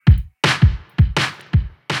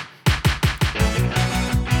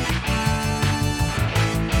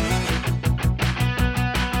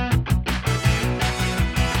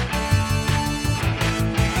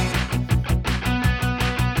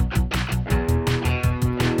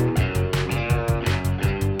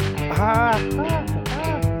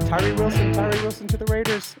Tyree Wilson to the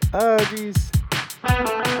Raiders. Oh, jeez. Oh,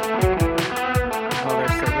 they're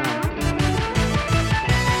so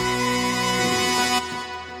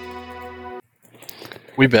dumb.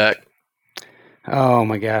 We back. Oh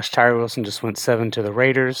my gosh, Tyree Wilson just went 7 to the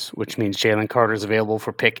Raiders, which means Jalen Carter's available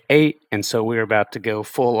for pick 8, and so we're about to go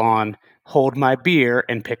full on hold my beer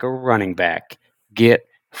and pick a running back. Get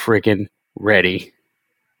freaking ready.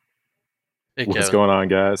 Hey, What's Kevin. going on,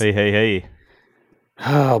 guys? Hey.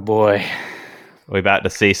 Oh boy. We're about to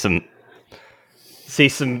see some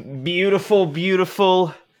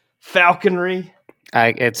beautiful falconry.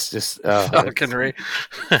 It's just Falconry.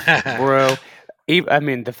 bro.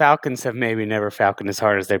 The Falcons have maybe never falconed as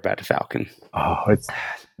hard as they're about to falcon. Oh,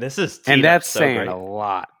 This is And that's so saying great. a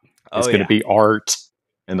lot. it's going to be art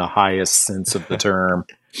in the highest sense of the term.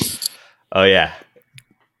 Oh yeah.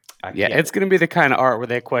 Yeah, it's going to be the kind of art where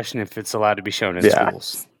they question if it's allowed to be shown in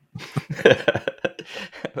schools.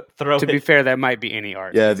 To be fair, that might be any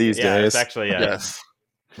art. Yeah, these Yeah, days. it's actually Yes.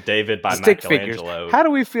 David by Stick Michelangelo. figures. How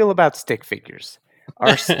do we feel about stick figures?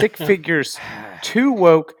 Are stick figures too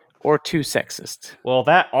woke or too sexist? Well,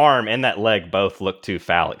 that arm and that leg both look too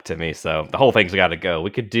phallic to me, so the whole thing's got to go.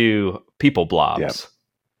 We could do people blobs. Yep.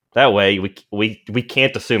 That way, we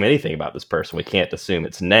can't assume anything about this person. We can't assume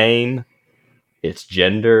its name, its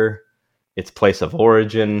gender, its place of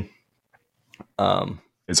origin.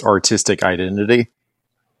 It's artistic identity.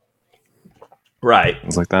 Right.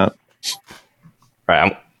 Things like that.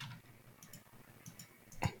 Right.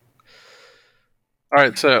 All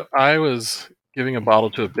right, so I was giving a bottle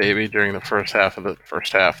to a baby during the first half, the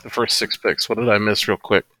first 6 picks. What did I miss real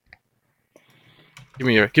quick? Give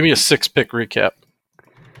me a 6-pick recap.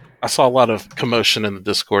 I saw a lot of commotion in the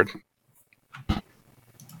Discord.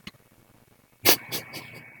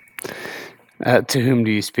 To whom do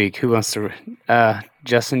you speak? Who wants to?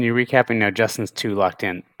 Justin, you recapping? No, Justin's 2 locked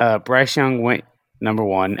in. Bryce Young went number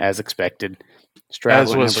 1 as expected. Stroud As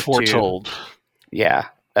went was number foretold. 2. Yeah.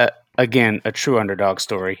 Again, a true underdog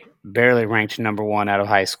story. Barely ranked number 1 out of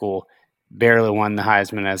high school. Barely won the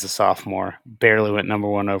Heisman as a sophomore. Barely went number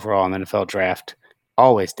 1 overall in the NFL draft.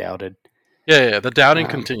 Always doubted. Yeah. The doubting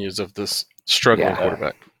continues of this struggling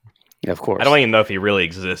quarterback. Of course. I don't even know if he really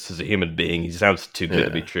exists as a human being. He sounds too good to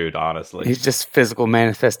be true, honestly. He's just physical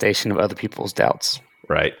manifestation of other people's doubts.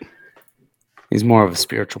 Right. He's more of a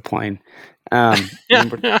spiritual plane.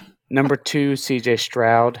 Number 2, C.J.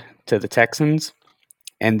 Stroud to the Texans.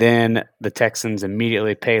 And then the Texans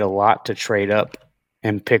immediately paid a lot to trade up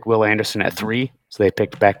and pick Will Anderson at 3. So they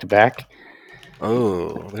picked back-to-back.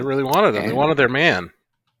 Oh, they really wanted him. They wanted their man.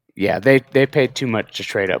 Yeah, they paid too much to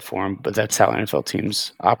trade up for him, but that's how NFL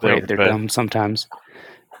teams operate. They're dumb sometimes.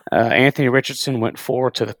 Anthony Richardson went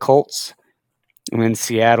 4 to the Colts. And then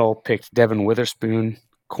Seattle picked Devin Witherspoon,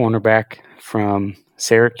 cornerback from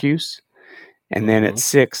Syracuse. And then at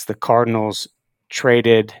 6, the Cardinals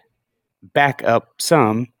traded back up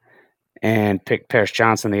some and picked Paris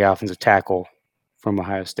Johnson, the offensive tackle from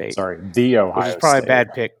Ohio State. Sorry, the Ohio State. Which is probably a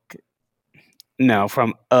bad pick. No,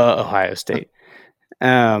 from Ohio State.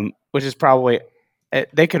 Which is probably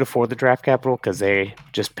they could afford the draft capital because they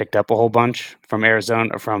just picked up a whole bunch from Arizona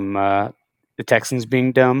or from the Texans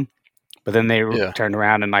being dumb, but then they turned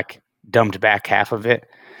around and dumped back half of it.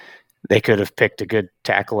 They could have picked a good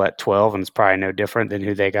tackle at 12, and it's probably no different than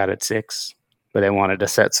who they got at 6. But they wanted to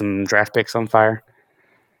set some draft picks on fire.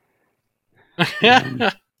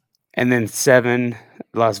 And then 7,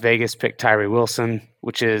 Las Vegas picked Tyree Wilson,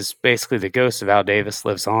 which is basically the ghost of Al Davis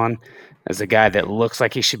lives on as a guy that looks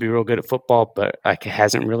like he should be real good at football, but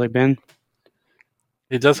hasn't really been.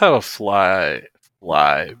 He does have a fly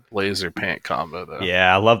blazer pant combo though.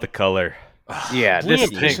 Yeah, I love the color. Yeah, Blue this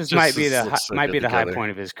and pink just might be looks so good the high together.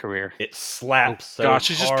 point of his career. It slaps so Gosh,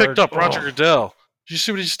 he just hard. picked up Roger Oh. Goodell. Did you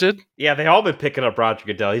see what he just did? Yeah, they all been picking up Roger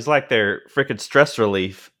Goodell. He's like their freaking stress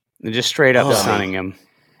relief. They're just straight up sunning him.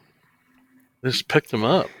 They just picked him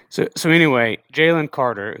up. So anyway, Jalen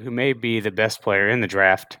Carter, who may be the best player in the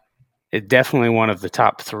draft, is definitely one of the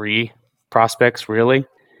top 3 prospects, really.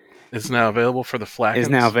 Is now available for the Flacons. Is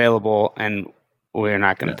now available, and we're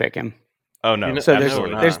not going to pick him. Oh, no. So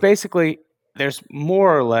absolutely not. there's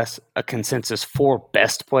more or less a consensus 4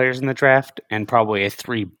 best players in the draft and probably a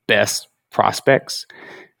 3 best prospects.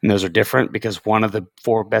 And those are different because one of the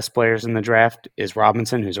 4 best players in the draft is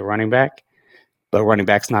Robinson, who's a running back. But running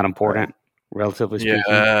back's not important, relatively speaking.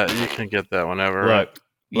 Yeah, you can get that whenever. Look,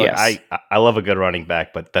 Yes. I love a good running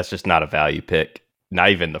back, but that's just not a value pick.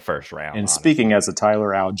 Not even the first round. And honestly. speaking as a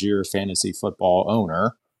Tyler Algier fantasy football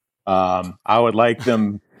owner, I would like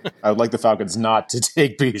the Falcons not to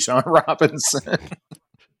take Bijan Robinson.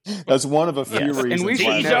 That's one of a few Yes. reasons And we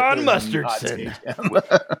why should I know- would not Mustardson.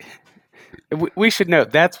 take him. We should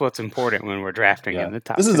note that's what's important when we're drafting in the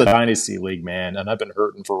top. This is 10. a dynasty league, man, and I've been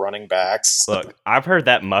hurting for running backs. Look, I've heard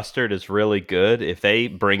that Mustard is really good. If they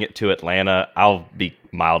bring it to Atlanta, I'll be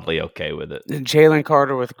mildly okay with it. Jalen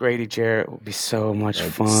Carter with Grady Jarrett will be so much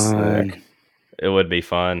That'd be fun. sick. It would be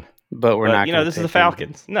fun. But we're not. This is the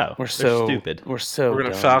Falcons. No, We're they're so stupid. We're so. We're gonna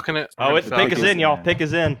dumb. Falcon it. Oh, it's pick is in, y'all. Pick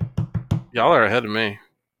is in. Y'all are ahead of me.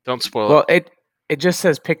 Don't spoil Well, it just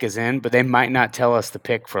says pick is in, but they might not tell us the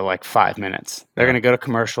pick for like 5 minutes. They're gonna go to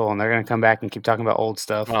commercial and they're gonna come back and keep talking about old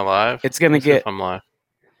stuff. Am I live? It's gonna get. I'm live.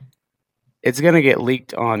 It's gonna get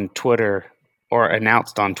leaked on Twitter or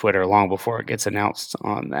announced on Twitter long before it gets announced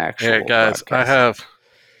on the actual. Yeah, guys, broadcast. I have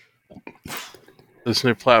this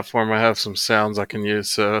new platform. I have some sounds I can use.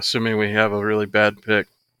 So, assuming we have a really bad pick,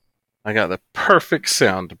 I got the perfect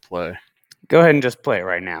sound to play. Go ahead and just play it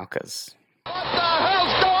right now, because. What the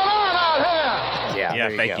hell's going on out here? Yeah,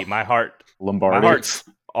 Thank you. My heart's Lombardi.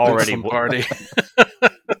 already Lombardi.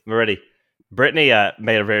 ready. Brittany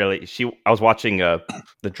made a very. I was watching the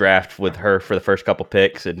draft with her for the first couple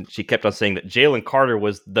picks, and she kept on saying that Jalen Carter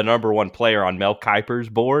was the number one player on Mel Kiper's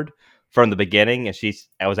board from the beginning. And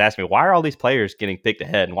I was asking me, why are all these players getting picked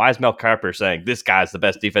ahead, and why is Mel Kiper saying this guy's the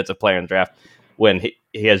best defensive player in the draft when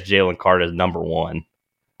he has Jalen Carter as number one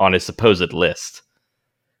on his supposed list?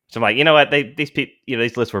 So I'm like, you know what? These people,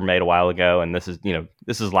 these lists were made a while ago, and this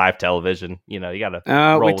is live television. You got to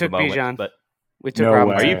roll we with took the moment. Bijan. But We took No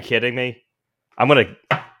Robinson. are way. you kidding me?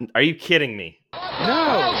 Are you kidding me? No.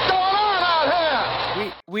 What's going on out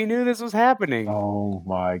here? We knew this was happening. Oh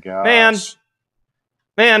my gosh.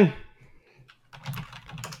 Man,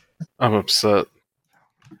 I'm upset.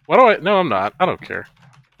 What do I? No, I'm not. I don't care.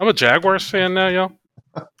 I'm a Jaguars fan now, y'all.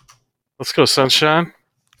 Let's go, Sunshine.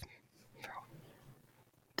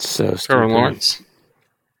 So Trevor stupid. Lawrence.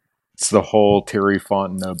 It's the whole Terry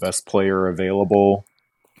Fontenot best player available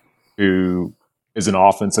who is an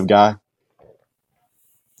offensive guy.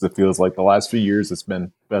 It feels like the last few years it's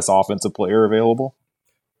been best offensive player available.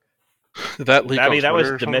 That leak. that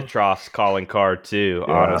was Dimitrov's calling card too.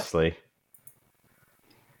 Yeah. Honestly,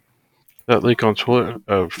 That leak on Twitter.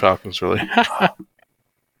 Oh, Falcons really.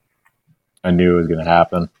 I knew it was going to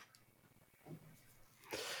happen.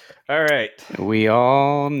 all right. We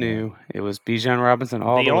all knew it was Bijan Robinson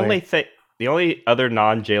all the way. The only other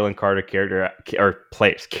non-Jalen Carter character or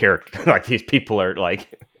players character like these people are like.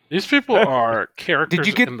 These people are characters. Did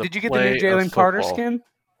you get in the new play of Jalen Carter football. skin?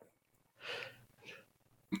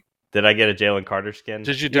 Did I get a Jalen Carter skin?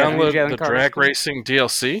 Did you Yeah, download Jalen the Carter drag skin. racing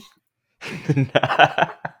DLC?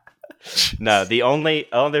 No, the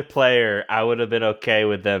only other player I would have been okay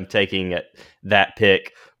with them taking that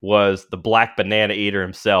pick was the black banana eater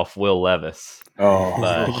himself, Will Levis.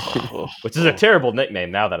 Oh, Which is a terrible nickname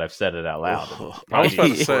now that I've said it out loud. I was about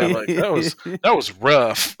to say, like, that was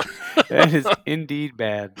rough. That is indeed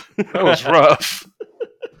bad. That was rough.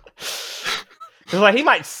 Because like he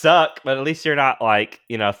might suck, but at least you're not like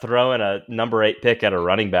throwing a number 8 pick at a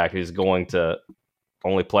running back who's going to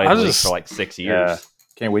only play in the league for like 6 years. yeah.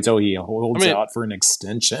 Can't wait till he holds out for an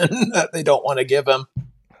extension that they don't want to give him.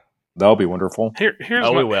 That'll be wonderful. Here's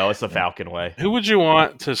We will. It's the Falcon way. Who'd you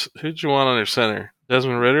want on your center?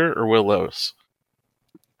 Desmond Ridder or Will Levis?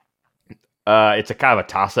 It's a kind of a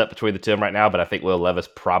toss-up between the two of them right now, but I think Will Levis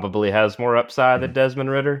probably has more upside than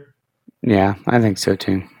Desmond Ridder. Yeah, I think so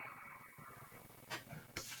too.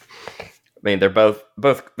 I mean, they're both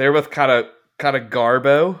kind of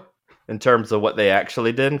garbo in terms of what they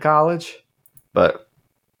actually did in college, but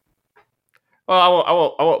well,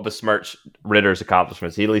 I won't besmirch Ritter's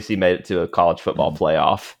accomplishments. At least he made it to a college football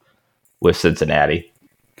playoff with Cincinnati.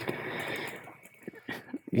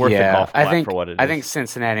 Worth the golf clap for what it is. I think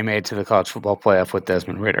Cincinnati made it to the college football playoff with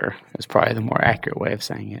Desmond Ridder is probably the more accurate way of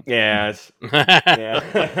saying it. Yeah,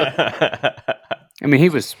 yeah. I mean, he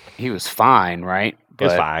was fine, right? He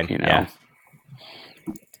was fine. Yeah.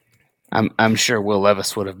 I'm sure Will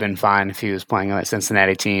Levis would have been fine if he was playing on that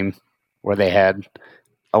Cincinnati team where they had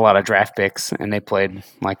a lot of draft picks and they played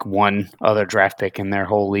like one other draft pick in their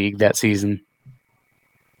whole league that season.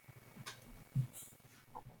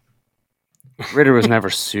 Ridder was never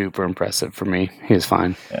super impressive for me. He was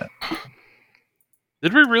fine. Yeah.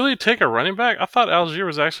 Did we really take a running back? I thought Algier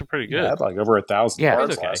was actually pretty good. Yeah, had like over 1,000 Yeah,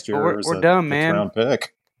 yards okay. last year. Well, we're dumb, man. Round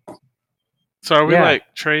pick. So are we Yeah. like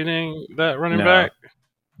trading that running No. back?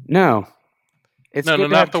 No. It's No, good to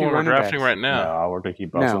not have the two one we're running drafting backs. right now. No, we're going to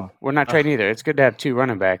keep Russell. No, we're not trading either. It's good to have two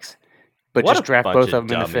running backs. But What just a draft bunch both of of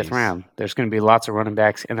them in the fifth dummies. round. There's going to be lots of running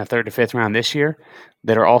backs in the third to fifth round this year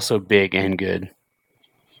that are also big and good.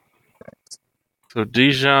 So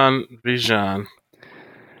Bijan.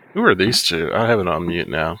 Who are these two? I have it on mute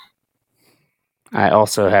now. I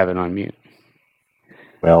also have it on mute.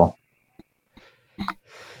 Well,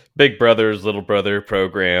 Big Brother's Little Brother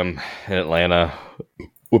program in Atlanta.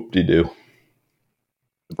 Whoop-de-doo.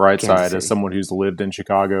 the bright Kansas side, City. as someone who's lived in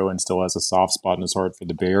Chicago and still has a soft spot in his heart for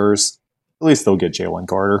the Bears, at least they'll get Jalen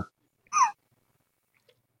Carter.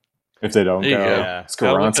 If they don't There you go, go.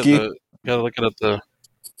 Skoronski. Gotta look at the.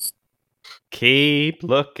 Keep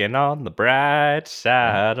looking on the bright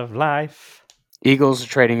side of life. Eagles are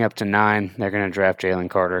trading up to 9. They're going to draft Jalen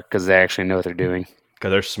Carter because they actually know what they're doing.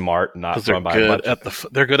 Because they're smart, not Because they're run by a good bunch at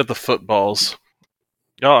they're good at the footballs.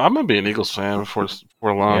 Yo, I'm gonna be an Eagles fan before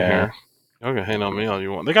long here. Y'all can hang on me all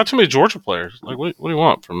you want. They got too many Georgia players. Like, what do you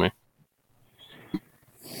want from me?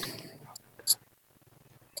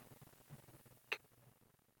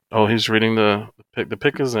 Oh, he's reading the pick. The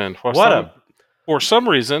pick is in. For some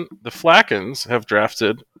reason, the Flacons have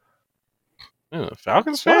drafted.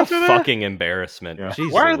 Falcons What a fans? What fucking embarrassment. Yeah.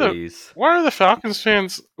 Jeez Why Louise. Why are the Falcons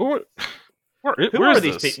fans? Where Who is are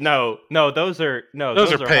these this? people? No, those are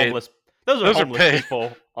paid. homeless. Those are Those are homeless paid.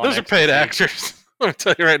 people. On Those are paid ecstasy. actors. Let me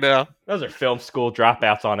tell you right now. Those are film school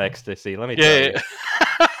dropouts on ecstasy. Let me tell you.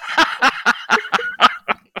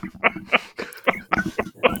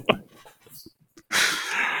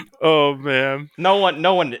 Oh man. No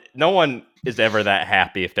one is ever that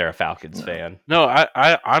happy if they're a Falcons fan. No,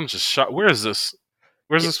 I'm just shocked. Where is this?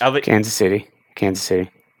 Where's this? Kansas City.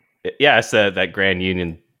 Yeah, it's that Grand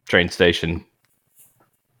Union train station.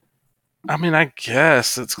 I mean, I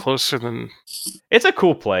guess it's closer than. It's a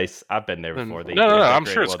cool place. I've been there before. No. I'm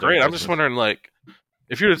sure it's great. I'm just wondering, like,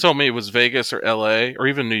 if you'd have told me it was Vegas or LA or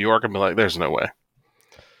even New York, I'd be like, "There's no way.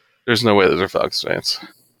 There's no way those are Falcons fans."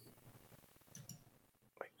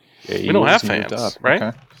 Yeah, We don't have fans, right?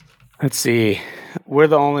 Okay. Let's see. We're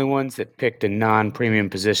the only ones that picked a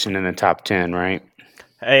non-premium position in the top 10, right?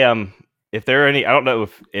 Hey, if there are any, I don't know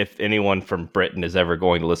if anyone from Britain is ever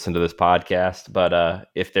going to listen to this podcast, but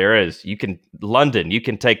if there is, you can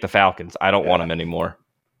take the Falcons. I don't want them anymore.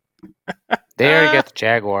 They already got the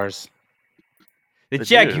Jaguars. The They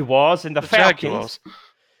Jaguars and the Falcons. Jaguars.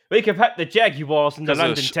 We can put the Jaguars in the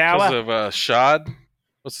London Tower. Because of Shad.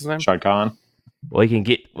 What's his name? Shad Khan. We can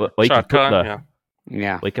get. We Shad can put Khan, the.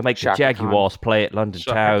 Yeah. We can make Shaka the Jaguars play at London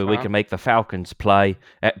Shaka Tower. We Khan. can make the Falcons play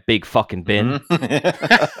at Big Fucking Ben.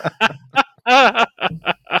 I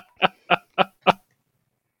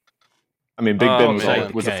mean, Big Ben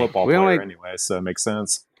was a football player anyway, so it makes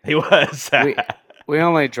sense. He was. We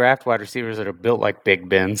only draft wide receivers that are built like Big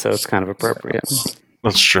Ben, so it's kind of appropriate.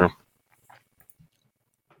 That's true.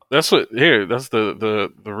 That's what here. That's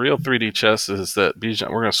the real 3D chess is that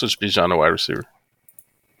Bijan. We're gonna switch Bijan to wide receiver.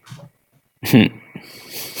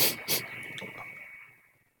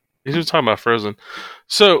 He's just talking about Frozen.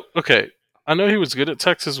 So okay, I know he was good at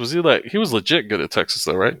Texas. Was he was legit good at Texas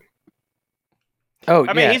though, right? Oh,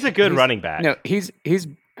 I mean, he's a good running back. No, he's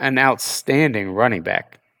an outstanding running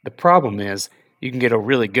back. The problem is you can get a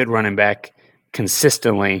really good running back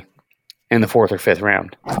consistently in the 4th or 5th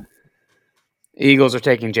round. Eagles are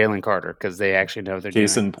taking Jalen Carter because they actually know they're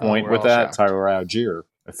Case doing. in point with that, Tyler Algier,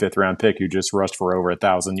 a 5th-round pick who just rushed for over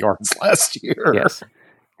 1,000 yards last year. Yes,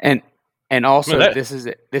 and also this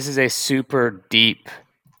is a super deep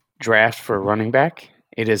draft for a running back.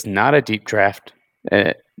 It is not a deep draft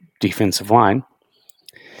defensive line.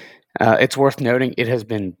 It's worth noting it has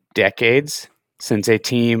been decades since a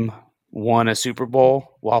team won a Super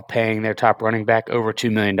Bowl while paying their top running back over $2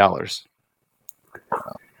 million.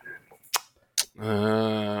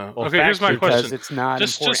 Okay, here's my question. It's not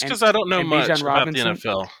just important. because I don't know much Bijan about the Robinson?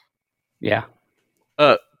 NFL. Yeah.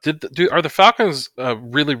 Are the Falcons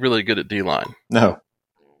really, really good at D-line? No.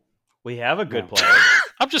 We have a good player.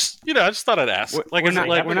 I just thought I'd ask. We're not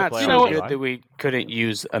player so on good that we couldn't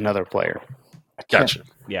use another player. Gotcha.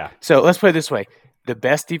 Yeah. So let's put it this way. The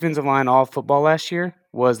best defensive line all of football last year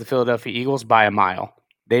was the Philadelphia Eagles by a mile.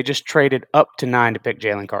 They just traded up to 9 to pick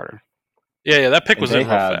Jalen Carter. Yeah, that pick And was they in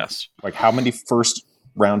real had, fast. Like, how many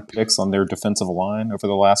first-round picks on their defensive line over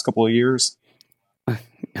the last couple of years?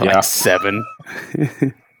 Like 7.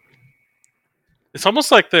 It's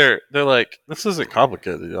almost like they're like, this isn't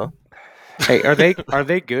complicated, y'all. Hey, are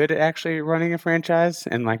they good at actually running a franchise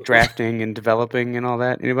and like drafting and developing and all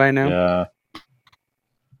that? Anybody know? Yeah.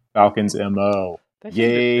 Falcons MO.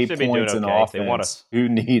 Yay, they points in okay. offense. Who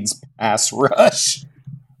needs pass rush?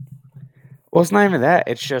 Well, it's not even that.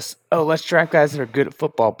 It's just, let's draft guys that are good at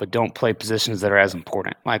football but don't play positions that are as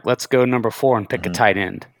important. Like, let's go number 4 and pick a tight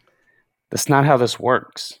end. That's not how this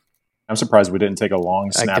works. I'm surprised we didn't take a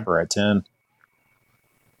long snapper at 10.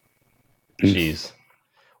 Jeez.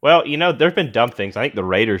 Well, there's been dumb things. I think the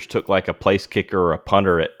Raiders took like a place kicker or a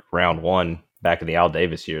punter at round 1 back in the Al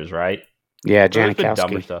Davis years, right? Yeah, So there's been Janikowski.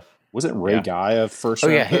 dumber stuff. Wasn't Ray Guy a first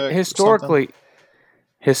round pick? Historically,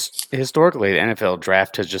 historically, the NFL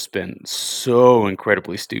draft has just been so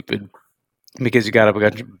incredibly stupid because you got a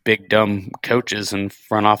bunch of big dumb coaches and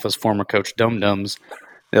front office former coach dum-dums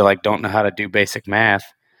that like don't know how to do basic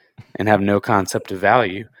math and have no concept of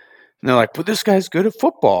value. And they're like, but this guy's good at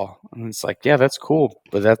football. And it's like, yeah, that's cool,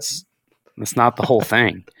 but that's not the whole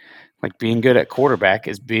thing. Like being good at quarterback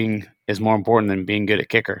is more important than being good at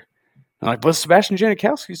kicker. And like, but Sebastian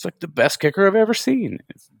Janikowski's like the best kicker I've ever seen.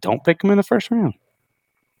 Don't pick him in the first round.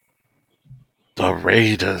 The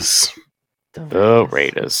Raiders. The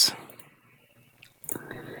Raiders.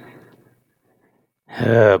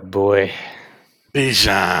 Oh boy.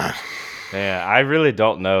 Bijan. Yeah, I really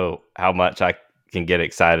don't know how much I can get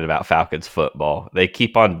excited about Falcons football. They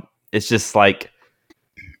keep on. It's just like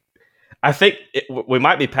I think we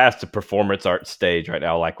might be past the performance art stage right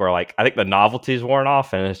now. Like we're like I think the novelty's worn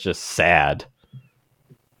off, and it's just sad.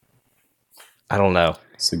 I don't know.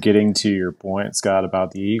 So getting to your point, Scott,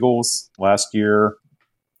 about the Eagles, last year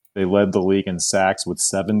they led the league in sacks with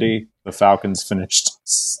 70. The Falcons finished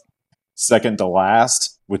second to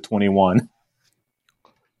last with 21.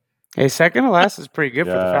 Hey, second to last is pretty good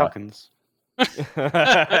for the Falcons.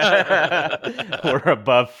 We're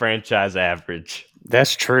above franchise average.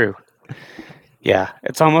 That's true. Yeah,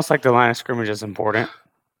 it's almost like the line of scrimmage is important.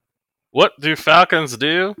 What do Falcons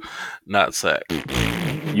do? Not sack.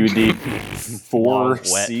 You would need 4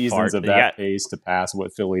 seasons of that pace to pass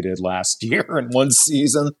what Philly did last year in one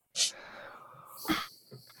season.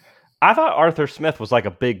 I thought Arthur Smith was like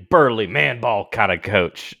a big burly man ball kind of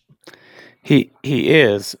coach. He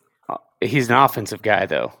is. He's an offensive guy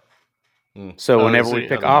though. So whenever we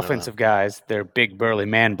pick offensive guys, they're big burly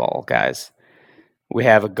man ball guys. We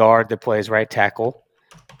have a guard that plays right tackle.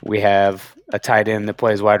 We have a tight end that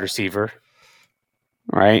plays wide receiver.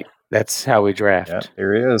 Right? That's how we draft. Yeah,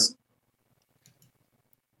 there he is.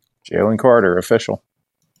 Jalen Carter, official.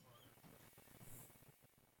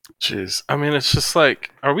 Jeez. I mean, it's just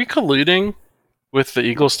like, are we colluding with the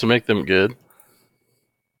Eagles to make them good?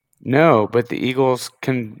 No, but the Eagles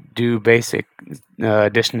can do basic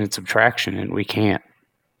addition and subtraction, and we can't.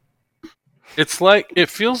 It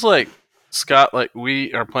feels like, Scott, like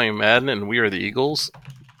we are playing Madden and we are the Eagles.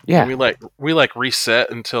 Yeah. And we reset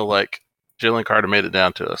until like Jalen Carter made it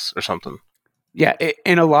down to us or something. Yeah,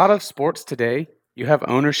 in a lot of sports today, you have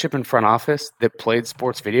ownership in front office that played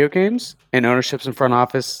sports video games and ownerships in front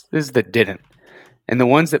offices that didn't. And the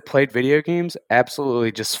ones that played video games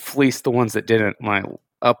absolutely just fleeced the ones that didn't, like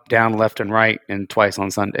up, down, left, and right, and twice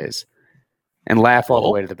on Sundays, and laugh all the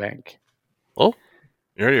way to the bank. Oh,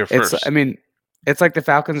 you're your first. It's like the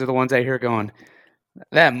Falcons are the ones out here going,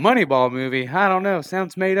 that Moneyball movie, I don't know,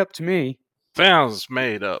 sounds made up to me. Sounds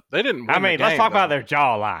made up. They didn't win the game, let's talk about their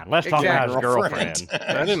jawline. Let's talk about his girlfriend.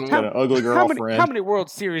 They didn't win. An ugly girlfriend. How many World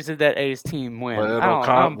Series did that A's team win?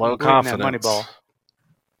 Low confidence. Moneyball.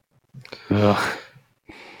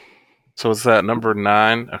 So is that number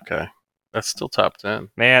 9? Okay. That's still top 10.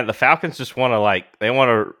 Man, the Falcons just want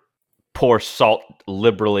to pour salt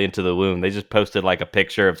liberally into the wound. They just posted like a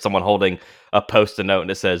picture of someone holding a Post-it note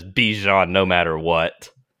and it says Bijan no matter what.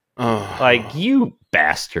 Like, you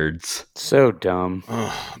bastards. So dumb.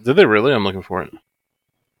 Did they really? I'm looking for it.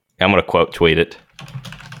 I'm going to quote tweet it.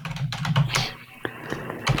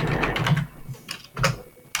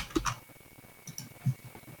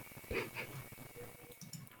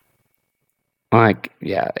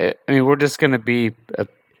 We're just going to be a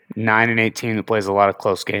 9-8 team that plays a lot of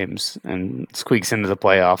close games and squeaks into the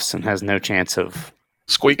playoffs and has no chance of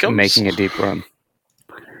making a deep run.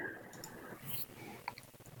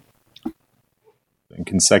 In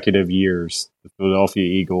consecutive years, the Philadelphia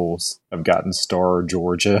Eagles have gotten star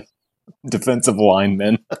Georgia defensive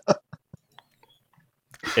linemen.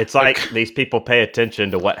 It's like these people pay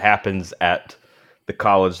attention to what happens at the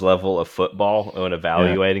college level of football when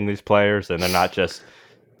evaluating these players, and they're not just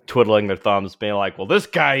twiddling their thumbs being like, well, this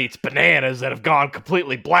guy eats bananas that have gone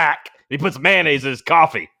completely black. He puts mayonnaise in his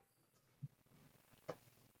coffee.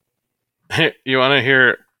 Hey, you want to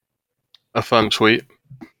hear a fun tweet?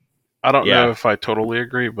 I don't know if I totally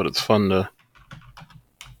agree, but it's fun to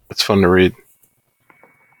read.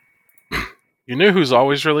 You know who's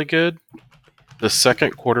always really good? The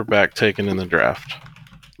second quarterback taken in the draft.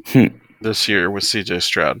 This year was CJ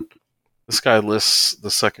Stroud. This guy lists the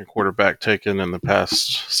second quarterback taken in the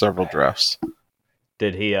past several drafts.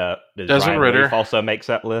 Did Desmond Ryan Ritter Leaf also makes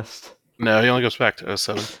that list? No, he only goes back to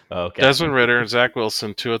 2007. Okay. Desmond Ridder, Zach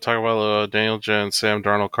Wilson, Tua Tagovailoa, Daniel Jones, Sam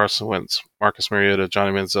Darnold, Carson Wentz, Marcus Mariota,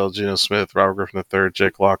 Johnny Manziel, Geno Smith, Robert Griffin III,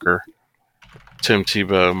 Jake Locker, Tim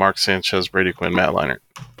Tebow, Mark Sanchez, Brady Quinn, Matt Leinart.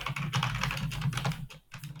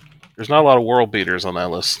 There's not a lot of world beaters on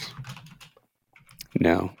that list.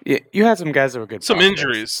 No. You had some guys that were good. Some prospects.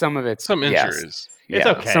 injuries. Some of it's injuries. It's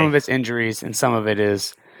okay. Some of it's injuries, and some of it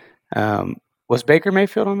is. Was Baker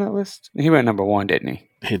Mayfield on that list? He went number 1, didn't he?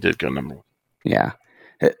 He did go number 1. Yeah.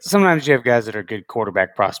 Sometimes you have guys that are good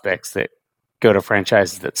quarterback prospects that go to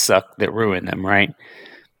franchises that suck, that ruin them, right?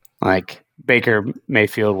 Like Baker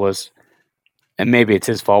Mayfield was, and maybe it's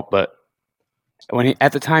his fault, but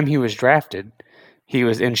at the time he was drafted, he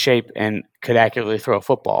was in shape and could accurately throw a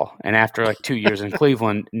football. And after like 2 years in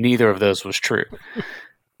Cleveland, neither of those was true.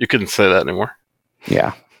 You couldn't say that anymore.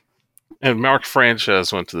 Yeah. And Mark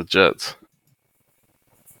Sanchez went to the Jets.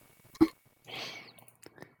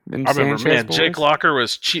 I remember, man, boys? Jake Locker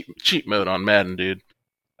was cheat mode on Madden, dude.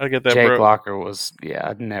 I get that, Jake Locker was,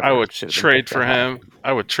 I'd never. I would trade for him.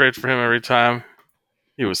 I would trade for him every time.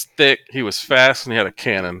 He was thick, he was fast, and he had a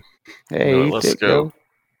cannon. Hey, let's go.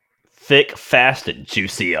 Thick, fast, and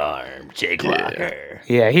juicy arm, Jake Locker.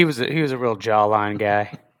 Yeah, he was a real jawline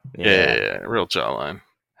guy. Yeah, real jawline.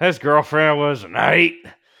 His girlfriend was an 8,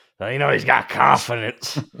 so you know he's got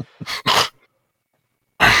confidence.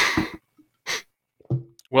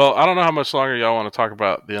 Well, I don't know how much longer y'all want to talk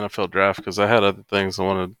about the NFL draft because I had other things I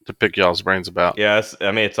wanted to pick y'all's brains about. Yeah,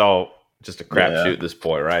 it's all just a crapshoot at this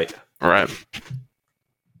point, right? Right.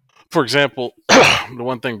 For example, the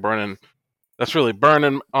one thing that's really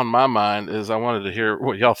burning on my mind is I wanted to hear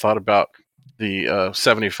what y'all thought about the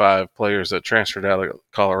 75 players that transferred out of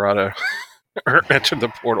Colorado or entered the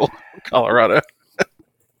portal in Colorado.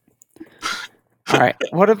 All right.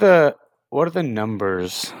 What are the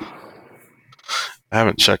numbers? I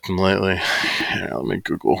haven't checked them lately. Here, let me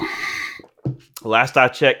Google. Last I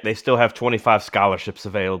checked, they still have 25 scholarships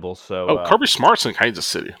available. So, Kirby Smart's in Kansas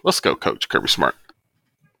City. Let's go, Coach Kirby Smart.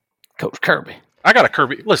 Coach Kirby. I got a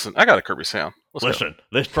Kirby. Listen, I got a Kirby sound. Listen,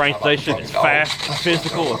 this train station is fast,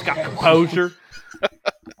 physical, it's got composure.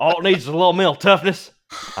 All it needs is a little mental toughness.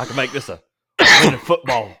 I can make this a winning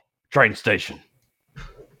football train station.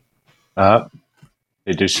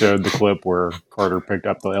 They just showed the clip where Carter picked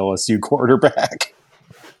up the LSU quarterback.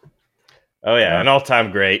 Oh, yeah, an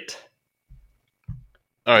all-time great.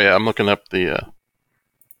 Oh, yeah, I'm looking up the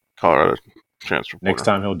Colorado transfer portal. Next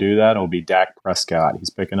time he'll do that, it'll be Dak Prescott. He's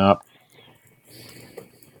picking up.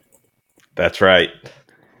 That's right.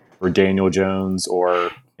 Or Daniel Jones, or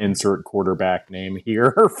insert quarterback name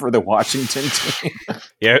here for the Washington team.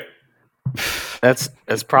 Yeah. That's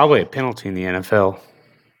probably a penalty in the NFL.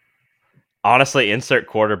 Honestly, insert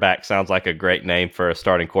quarterback sounds like a great name for a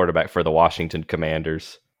starting quarterback for the Washington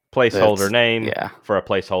Commanders. Placeholder name for a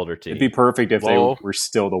placeholder team. It'd be perfect if they were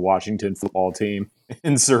still the Washington football team.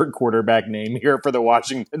 Insert quarterback name here for the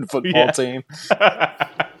Washington football team.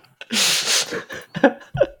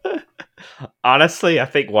 Honestly, I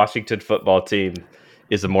think Washington football team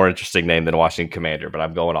is a more interesting name than Washington Commander, but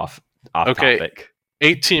I'm going off topic.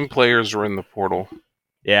 18 players were in the portal.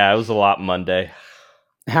 Yeah, it was a lot Monday.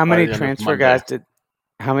 How many transfer guys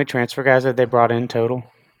had they brought in total?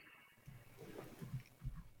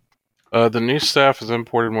 The new staff has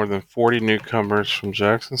imported more than 40 newcomers from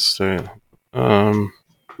Jackson State. 41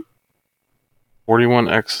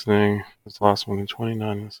 exiting. This last one in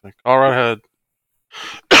 29. It's like Colorado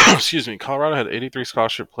had 83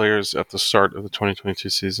 scholarship players at the start of the 2022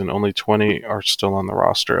 season. Only 20 are still on the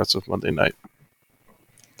roster as of Monday night.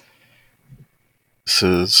 This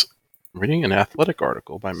is reading an athletic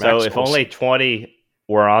article by Max. So if Wilson. only 20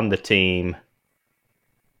 were on the team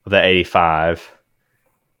of the 85,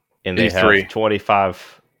 and they 83. have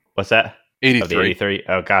 25, what's that? 83. Of the 83?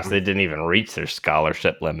 Oh, gosh, they didn't even reach their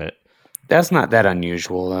scholarship limit. That's not that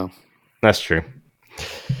unusual, though. That's true.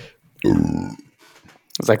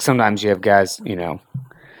 It's like sometimes you have guys, you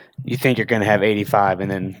think you're going to have 85,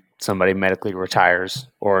 and then somebody medically retires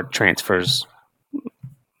or transfers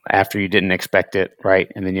after you didn't expect it,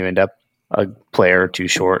 right? And then you end up a player or two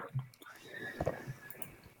short.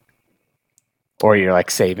 Or you're like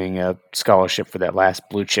saving a scholarship for that last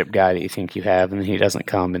blue chip guy that you think you have, and he doesn't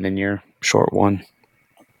come, and then you're short one.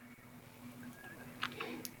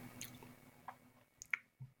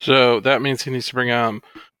 So that means he needs to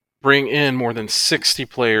bring in more than 60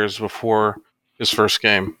 players before his first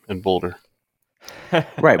game in Boulder.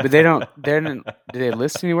 Right, but do they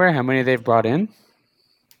list anywhere how many they've brought in?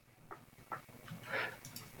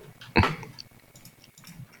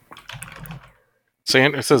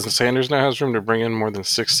 It says Sanders now has room to bring in more than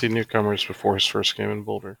 60 newcomers before his first game in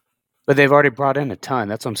Boulder. But they've already brought in a ton.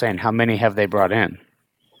 That's what I'm saying. How many have they brought in?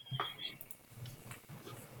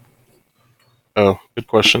 Oh, good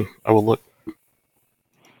question. I will look.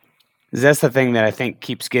 That's the thing that I think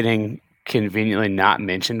keeps getting conveniently not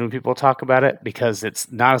mentioned when people talk about it, because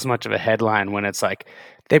it's not as much of a headline when it's like,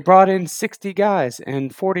 they brought in 60 guys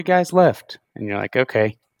and 40 guys left. And you're like,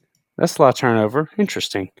 okay, that's a lot of turnover.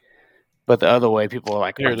 Interesting. But the other way, people are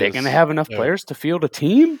like, are they going to have enough players to field a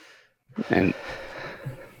team? And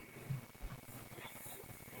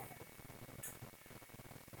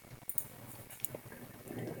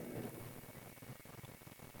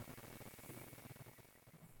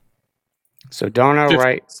so Darnell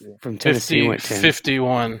Wright from Tennessee went 10.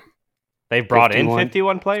 51. They brought 51? In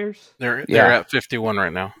 51 players? They're at 51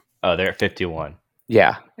 right now. Oh, they're at 51.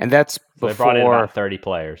 Yeah, and that's before they brought in about 30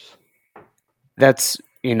 players. That's,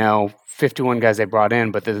 51 guys they brought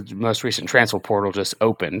in, but the most recent transfer portal just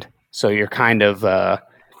opened. So you're kind of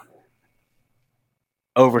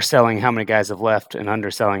overselling how many guys have left and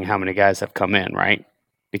underselling how many guys have come in, right?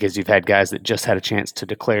 Because you've had guys that just had a chance to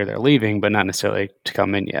declare they're leaving, but not necessarily to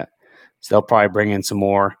come in yet. So they'll probably bring in some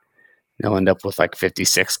more. They'll end up with like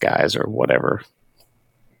 56 guys or whatever.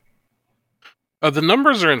 The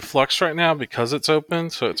numbers are in flux right now because it's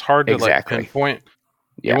open, so it's hard to pinpoint.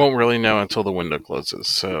 Yeah. You won't really know until the window closes,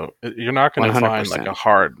 so you're not going to find like a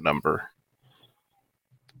hard number.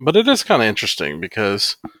 But it is kind of interesting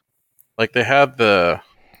because, like, they had I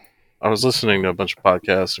was listening to a bunch of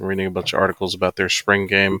podcasts and reading a bunch of articles about their spring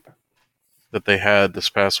game that they had this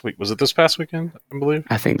past week. Was it this past weekend, I believe?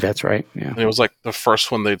 I think that's right, yeah. And it was like the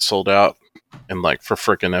first one they'd sold out in like for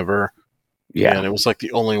frickin' ever. Yeah. And it was like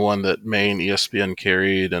the only one that main ESPN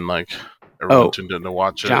carried and like everyone tuned in to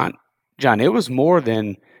watch it. John, it was more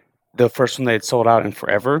than the first one they'd sold out in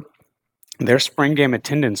forever. Their spring game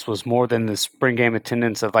attendance was more than the spring game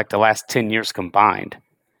attendance of like the last 10 years combined.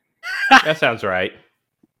 That sounds right.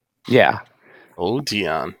 Yeah. Oh,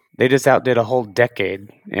 Dion. They just outdid a whole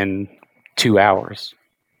decade in 2 hours.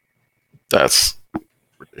 That's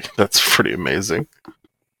pretty amazing.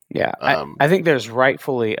 Yeah. I think there's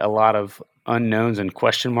rightfully a lot of unknowns and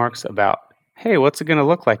question marks about, hey, what's it going to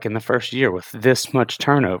look like in the first year with this much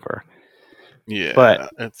turnover? Yeah.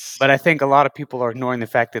 But I think a lot of people are ignoring the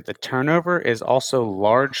fact that the turnover is also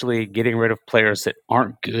largely getting rid of players that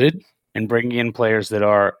aren't good and bringing in players that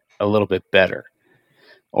are a little bit better.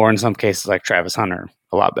 Or in some cases, like Travis Hunter,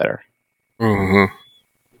 a lot better. Mm-hmm.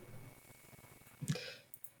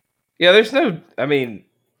 Yeah, there's no... I mean...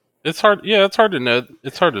 It's hard... Yeah, it's hard to know.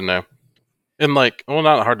 It's hard to know. And, like... Well,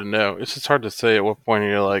 not hard to know. It's just hard to say at what point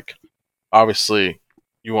you're, like... Obviously,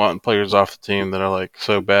 you want players off the team that are, like,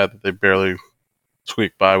 so bad that they barely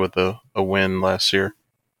squeaked by with a win last year.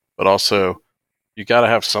 But also, you got to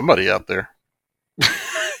have somebody out there.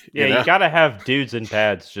 Yeah, you got to have dudes in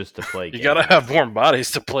pads just to play games. You got to have warm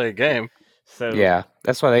bodies to play a game. So yeah,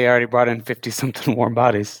 that's why they already brought in 50-something warm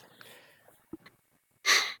bodies.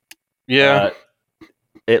 Yeah.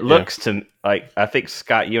 It looks to like, I think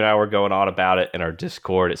Scott, you and I were going on about it in our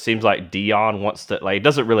Discord. It seems like Dion wants to, like, it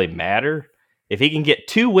doesn't really matter. If he can get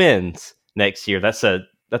 2 wins next year, that's a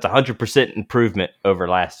 100% improvement over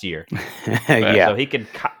last year. Yeah. So he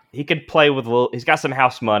could play with he's got some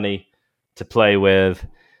house money to play with.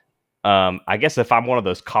 I guess if I'm one of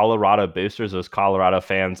those Colorado boosters, those Colorado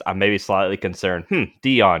fans, I'm maybe slightly concerned.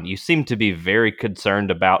 Dion, you seem to be very concerned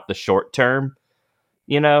about the short term,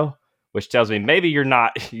 which tells me maybe you're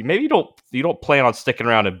not. Maybe you don't plan on sticking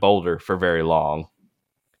around in Boulder for very long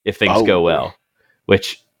if things go well.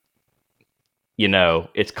 Which,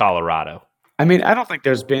 it's Colorado. I mean, I don't think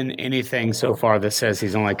there's been anything so far that says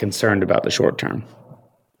he's only concerned about the short term.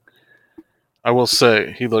 I will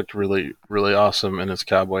say he looked really, really awesome in his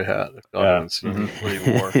cowboy hat. What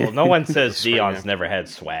he wore. Well, no one says Dion's never had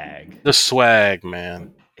swag. The swag,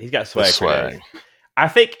 man. He's got swag. I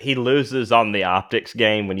think he loses on the optics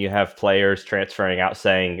game when you have players transferring out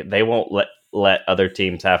saying they won't let other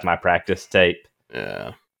teams have my practice tape.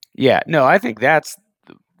 Yeah. Yeah, no, I think that's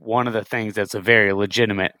one of the things that's a very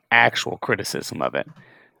legitimate actual criticism of it.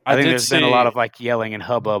 I think there's been a lot of like yelling and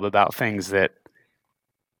hubbub about things that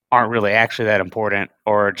aren't really actually that important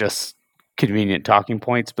or just convenient talking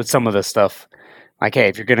points. But some of the stuff, like, hey,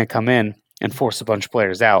 if you're going to come in and force a bunch of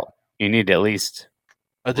players out, you need to at least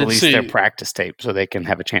release their practice tape so they can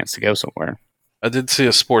have a chance to go somewhere. I did see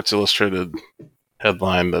a Sports Illustrated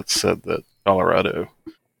headline that said that Colorado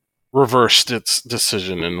reversed its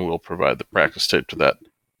decision and will provide the practice tape to that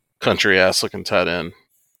country-ass looking tight end.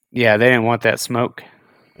 Yeah, they didn't want that smoke.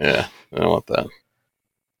 Yeah, they don't want that.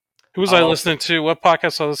 Who was I listening to? What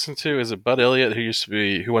podcast I listened to? Is it Bud Elliott,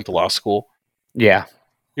 who went to law school? Yeah.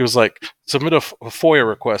 He He was like, submit a FOIA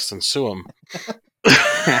request and sue him.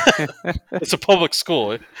 It's a public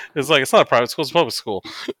school. It's like, it's not a private school, it's a public school.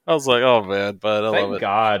 I was like, oh man, but I love it. Thank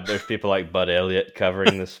God there's people like Bud Elliott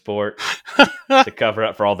covering the sport to cover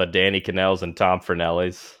up for all the Danny Cannells and Tom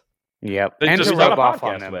Fernellis. Yep. They And just to got rub a off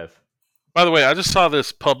on podcast them. with. By the way, I just saw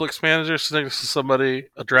this Publix manager sitting next to somebody,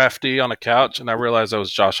 a draftee on a couch, and I realized that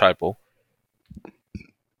was Josh Heupel.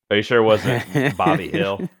 Are you sure it wasn't Bobby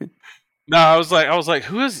Hill? No, I was like,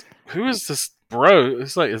 who is this bro?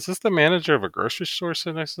 It's like, is this the manager of a grocery store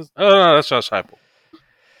sitting next to this? Oh no, that's Josh Heupel.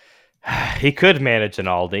 He could manage an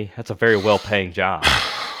Aldi. That's a very well-paying job.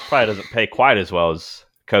 Probably doesn't pay quite as well as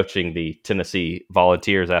coaching the Tennessee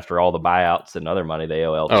Volunteers after all the buyouts and other money they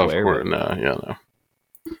owe elsewhere. Oh, of course, no.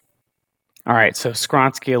 All right, so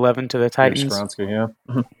Skronsky 11 to the Titans. Skronsky,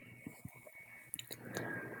 yeah.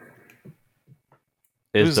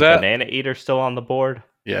 Is Who's the that? banana eater still on the board?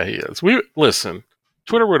 Yeah, he is. Listen.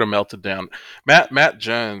 Twitter would have melted down. Matt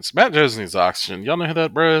Jones. Matt Jones needs oxygen. Y'all know who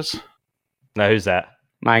that bro is? No, who's that?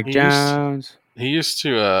 Mike Jones. He used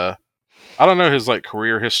to. I don't know his like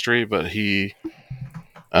career history, but he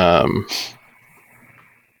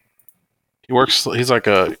works. He's like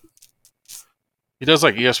he does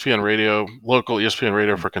like ESPN radio, local ESPN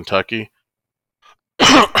radio for Kentucky.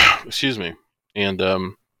 Excuse me, and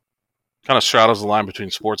kind of straddles the line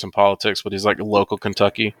between sports and politics, but he's like local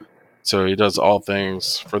Kentucky, so he does all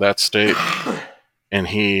things for that state. And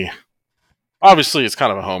he obviously is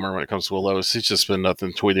kind of a homer when it comes to Will Levis. He's just been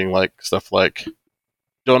nothing tweeting like stuff like,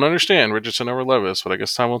 "Don't understand Richardson over Levis, but I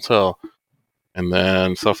guess time will tell." And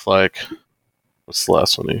then stuff like, what's the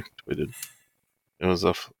last one he tweeted? It was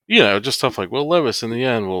just stuff like, Will Levis in the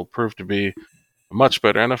end will prove to be a much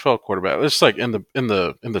better NFL quarterback. It's like in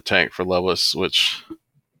the tank for Levis, which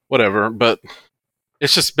whatever, but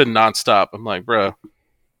it's just been nonstop. I'm like, bro,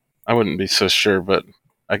 I wouldn't be so sure, but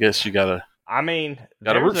I guess you gotta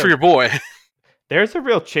root for your boy. There's a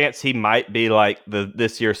real chance he might be like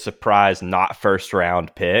this year's surprise, not first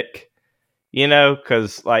round pick.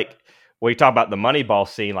 Because like when you talk about the Moneyball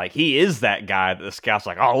scene, like he is that guy that the scouts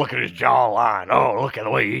like, oh, look at his jawline. Oh, look at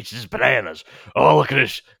the way he eats his bananas. Oh, look at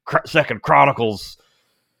his Second Chronicles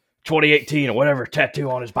 2018 or whatever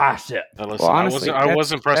tattoo on his bicep. Well, honestly, I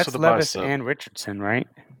was impressed with the Levis bicep. and Richardson, right?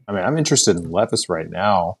 I mean, I'm interested in Levis right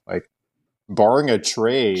now. Like, barring a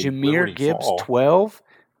trade, Jameer Gibbs 12.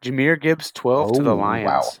 Jameer Gibbs 12 to the Lions.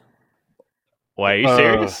 Wow. Wait, are you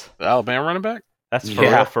serious? The Alabama running back? That's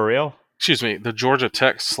for real? Excuse me, the Georgia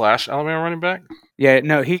Tech / Alabama running back? Yeah,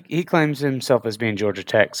 no, he claims himself as being Georgia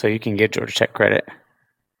Tech, so you can get Georgia Tech credit.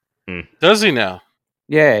 Does he now?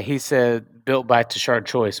 Yeah, he said built by Tashard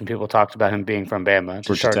Choice, and people talked about him being from Bama.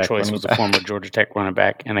 Tashard Choice was a former Georgia Tech running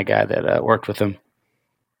back and a guy that worked with him.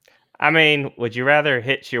 I mean, would you rather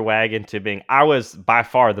hitch your wagon to being, I was by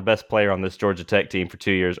far the best player on this Georgia Tech team for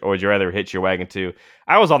 2 years, or would you rather hitch your wagon to,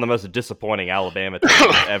 I was on the most disappointing Alabama team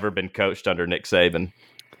that's ever been coached under Nick Saban?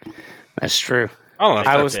 That's true. I don't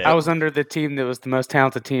know. I was under the team that was the most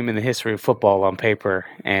talented team in the history of football on paper,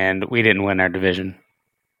 and we didn't win our division.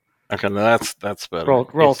 Okay, no, that's better.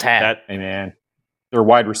 Roll Tide. Hey, man. Their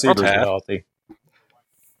wide receivers are healthy.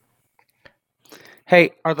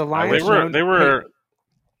 Hey, are the Lions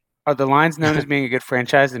Are the Lions known as being a good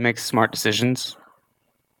franchise that makes smart decisions?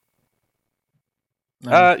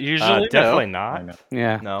 Usually, definitely no. not.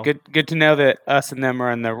 Yeah, No. Good to know that us and them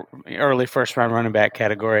are in the early first round running back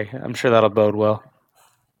category. I'm sure that'll bode well.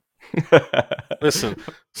 Listen,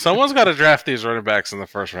 someone's got to draft these running backs in the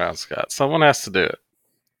first round, Scott. Someone has to do it.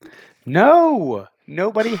 No,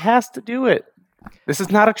 nobody has to do it. This is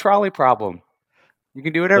not a trolley problem. You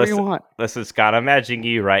can do whatever you want. Listen, Scott, I'm imagining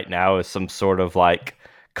you right now as some sort of like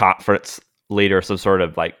conference leader, some sort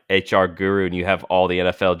of like HR guru, and you have all the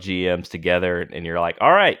NFL GMs together, and you're like,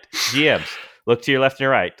 all right, GMs, look to your left and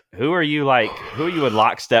your right. Who are you in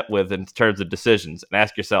lockstep with in terms of decisions? And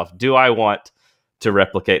ask yourself, do I want to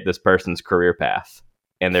replicate this person's career path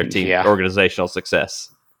and their team organizational success?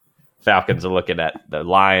 Falcons are looking at the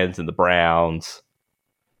Lions and the Browns.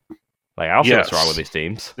 Like, I don't see what's wrong with these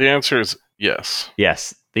teams. The answer is yes.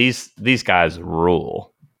 Yes, these guys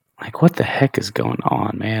rule. Like, what the heck is going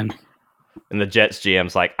on, man? And the Jets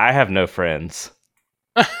GM's like, I have no friends.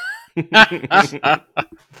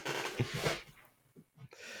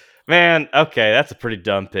 Man, okay, that's a pretty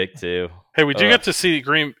dumb pick too. Hey, would you get to see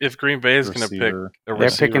if Green Bay is going to pick a receiver? They're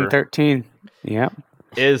picking 13. Yep.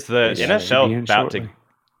 Is the NFL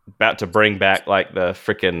about to bring back like the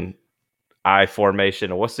freaking I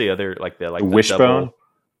formation, or what's the other the wishbone?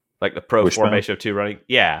 Like the pro formation of two running.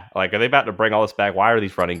 Yeah. Like, are they about to bring all this back? Why are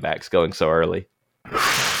these running backs going so early?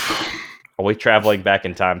 Are we traveling back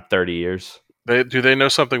in time 30 years? Do they know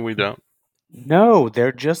something we don't? No,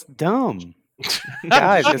 they're just dumb.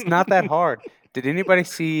 Guys, it's not that hard. Did anybody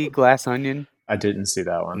see Glass Onion? I didn't see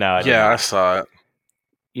that one. No, I saw it.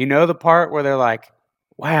 You know the part where they're like,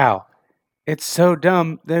 wow, it's so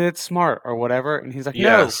dumb that it's smart or whatever? And he's like,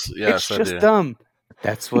 yes, it's just dumb.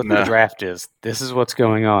 That's what the draft is. This is what's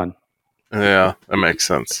going on. Yeah, that makes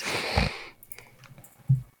sense.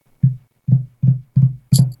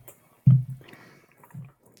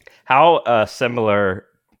 How similar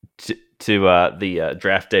to the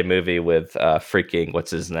draft day movie with freaking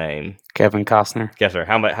what's his name, Kevin Costner.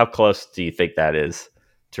 How close do you think that is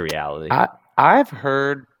to reality? I've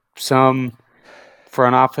heard some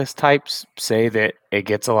front office types say that it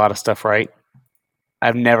gets a lot of stuff right.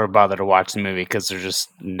 I've never bothered to watch the movie because there's just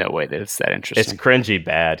no way that it's that interesting. It's cringy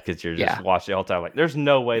bad because you're just watching the whole time like, there's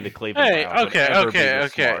no way the Cleveland Browns would ever be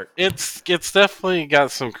this smart. It's definitely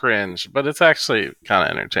got some cringe, but it's actually kind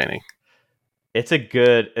of entertaining. It's a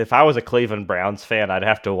good. If I was a Cleveland Browns fan, I'd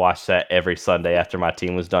have to watch that every Sunday after my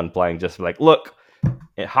team was done playing. Just like, look,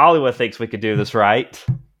 Hollywood thinks we could do this right.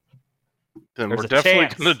 Then we're definitely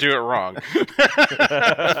going to do it wrong.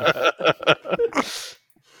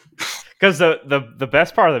 Because the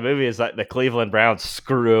best part of the movie is that the Cleveland Browns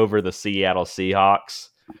screw over the Seattle Seahawks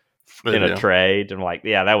in a trade. And like,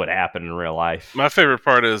 yeah, that would happen in real life. My favorite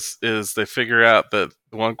part is they figure out that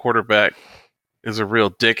one quarterback is a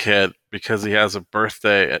real dickhead because he has a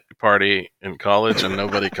birthday party in college and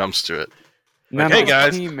nobody comes to it. None of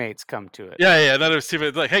his teammates come to it. Yeah, none of his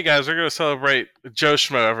teammates. Like, hey guys, we're going to celebrate Joe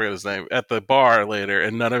Schmo, I forget his name, at the bar later,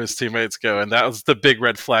 and none of his teammates go. And that was the big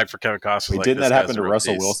red flag for Kevin Costner. Wait, didn't that happen to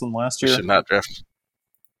Russell Wilson last year? Should not draft.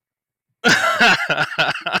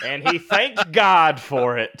 And he thanked God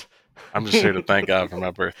for it. I'm just here to thank God for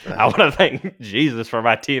my birthday. I want to thank Jesus for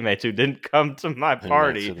my teammates who didn't come to my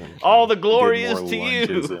party. All the glory is to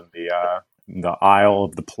you. In the aisle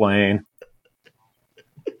of the plane.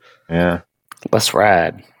 Yeah. Let's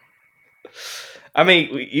ride. I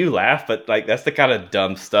mean, you laugh, but like that's the kind of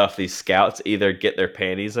dumb stuff these scouts either get their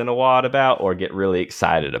panties in a wad about or get really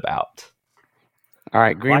excited about. All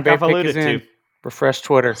right, Green Bay pick is in. Refresh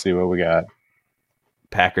Twitter. Let's see what we got.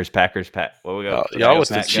 Packers. What we got? Y'all with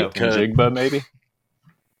the cheat code. Jigba, maybe?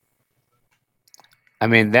 I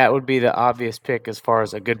mean, that would be the obvious pick as far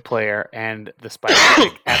as a good player and the spicy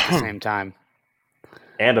pick at the same time.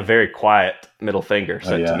 And a very quiet middle finger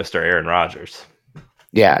sent to Mr. Aaron Rodgers.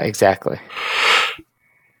 Yeah, exactly.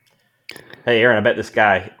 Hey, Aaron, I bet this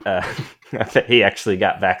guy, he actually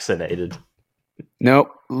got vaccinated.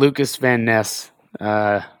 Nope. Lucas Van Ness,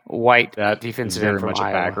 white defensive end from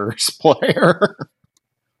Iowa. Packers player.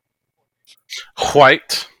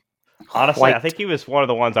 White. Honestly, I think he was one of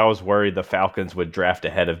the ones I was worried the Falcons would draft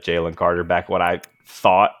ahead of Jalen Carter back when I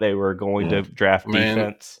thought they were going to draft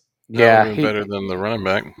defense. Yeah, better than the running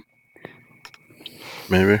back.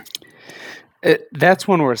 Maybe. That's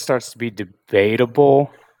one where it starts to be debatable.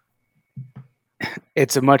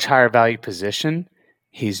 It's a much higher value position.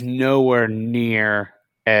 He's nowhere near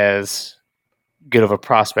as good of a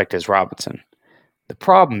prospect as Robinson. The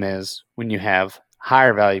problem is when you have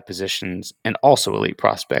higher value positions and also elite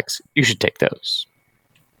prospects, you should take those.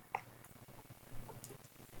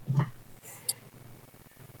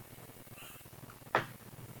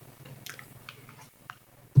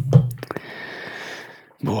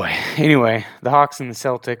 Boy. Anyway, the Hawks and the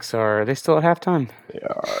Celtics are they still at halftime? They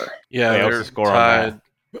are. Yeah, they're tied.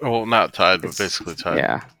 Well, not tied, but basically tied.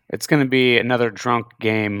 Yeah. It's going to be another drunk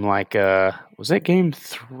game like was that game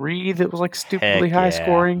 3 that was like stupidly high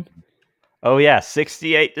scoring? Oh yeah,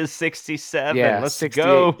 68-67. Yeah, let's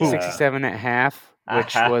go. 67 at half,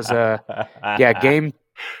 which was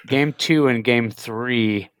game 2 and game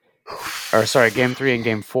 3. Or sorry, game 3 and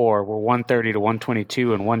game 4 were 130 to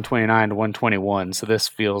 122 and 129 to 121. So this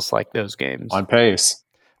feels like those games. On pace.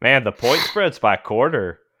 Man, the point spreads by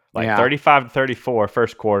quarter. 35 to 34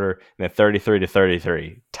 first quarter, and then 33 to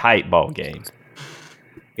 33. Tight ball game.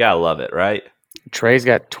 You gotta love it, right? Trey's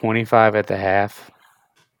got 25 at the half.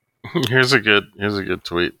 Here's a good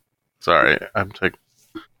tweet. Sorry, I'm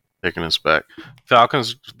taking this back.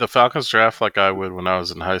 The Falcons draft like I would when I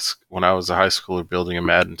was a high schooler building a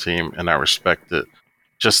Madden team, and I respect it.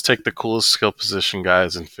 Just take the coolest skill position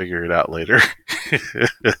guys and figure it out later.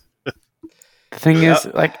 The thing is,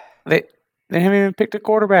 like they haven't even picked a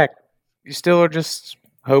quarterback. You still are just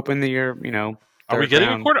hoping that you're, Are we getting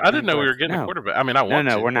a quarterback? I didn't know we were getting a quarterback. I mean, I want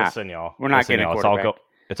to. No, we're not. Listen, y'all. We're not getting a quarterback.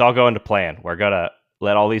 It's all going to plan. We're gonna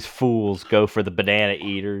let all these fools go for the banana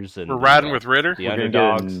eaters, and we're riding with Ritter. The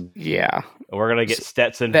underdogs. Yeah, we're gonna get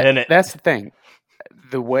Stetson Bennett. That's the thing.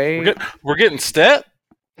 The way we're getting Stet.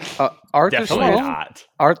 Definitely not.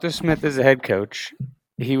 Arthur Smith is the head coach.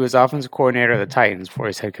 He was offensive coordinator of the Titans before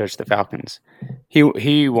he's head coach of the Falcons.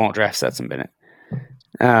 He won't draft Stetson Bennett.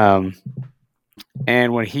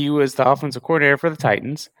 And when he was the offensive coordinator for the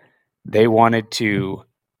Titans, they wanted to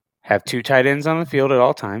have 2 tight ends on the field at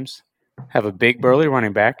all times, have a big burly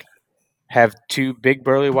running back, have 2 big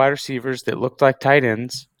burly wide receivers that looked like tight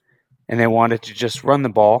ends, and they wanted to just run the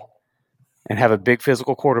ball and have a big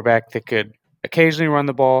physical quarterback that could occasionally run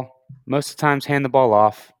the ball, most of the times hand the ball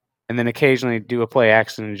off, and then occasionally do a play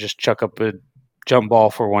action and just chuck up a jump ball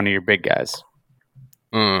for one of your big guys.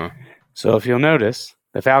 So if you'll notice,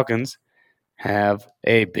 the Falcons have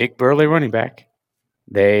a big burly running back.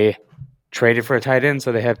 They traded for a tight end,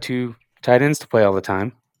 so they have 2 tight ends to play all the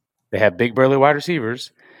time. They have big burly wide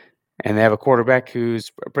receivers, and they have a quarterback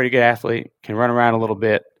who's a pretty good athlete, can run around a little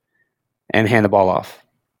bit, and hand the ball off.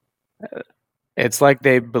 It's like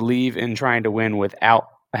they believe in trying to win without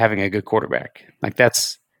having a good quarterback. Like,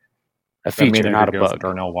 that's a feature, not a bug.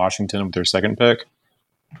 Darnell Washington with their second pick?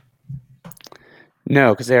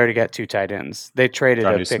 No, because they already got 2 tight ends. They traded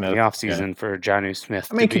Jonnu a pick Smith, in the offseason for Jonnu Smith.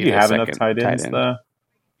 I mean, could you have enough tight ends, though?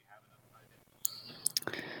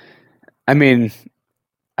 I mean,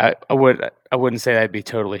 I wouldn't say I'd be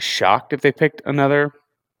totally shocked if they picked another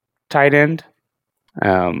tight end.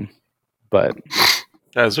 But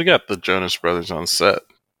guys, we got the Jonas Brothers on set.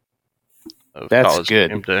 That's college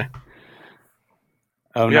good. Game day.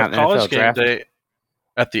 Oh, we not got college NFL game draft day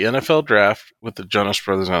at the NFL draft with the Jonas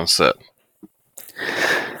Brothers on set.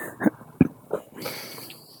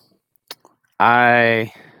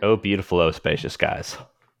 Oh, beautiful, oh, spacious guys.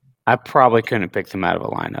 I probably couldn't pick them out of a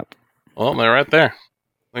lineup. Well, they're right there.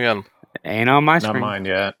 Look at them. Ain't on my Not screen. mine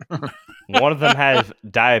yet. One of them has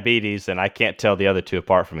diabetes, and I can't tell the other 2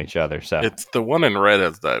 apart from each other. So It's the one in red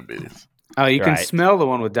has diabetes. Oh, you can Right. smell the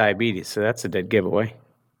one with diabetes, so that's a dead giveaway.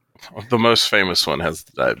 The most famous one has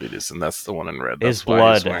diabetes, and that's the one in red. his That's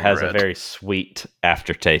why he's blood wearing has red. a very sweet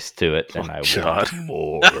aftertaste to it, and I God. want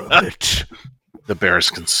more of it. The bears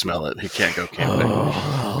can smell it. He can't go camping.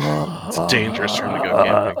 It's dangerous for him to go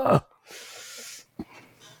camping.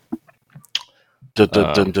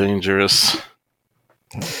 Dangerous.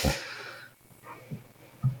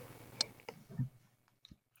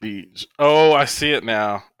 Oh, I see it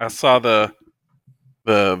now. I saw the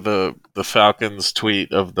Falcons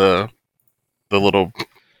tweet of the little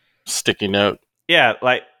sticky note. Yeah,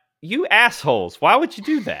 like, you assholes. Why would you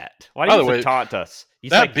do that? Why do By you the have way, to taunt us?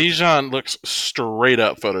 That Bijan looks straight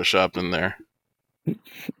up photoshopped in there.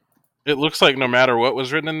 It looks like no matter what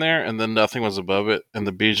was written in there, and then nothing was above it, and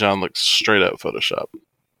the Bijan looks straight up photoshopped.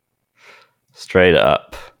 Straight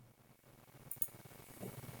up.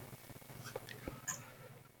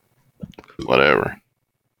 Whatever.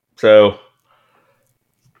 So,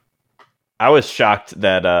 I was shocked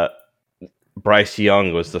that Bryce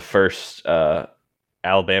Young was the first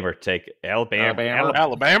Alabama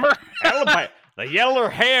the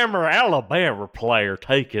Yellerhammer Alabama player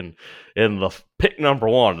taken in the pick number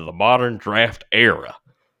 1 of the modern draft era.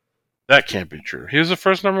 That can't be true. He was the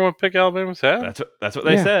first number 1 pick Alabama's had? That's what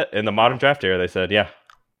they said. In the modern draft era, they said, yeah.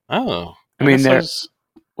 Oh. I mean, there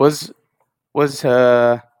was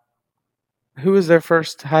who was their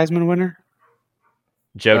first Heisman winner?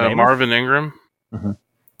 Joe Namath? Marvin Ingram.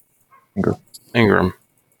 Mm-hmm. Ingram.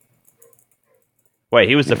 Wait,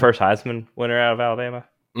 he was the first Heisman winner out of Alabama?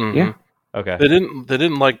 Mm-hmm. Yeah. Okay. They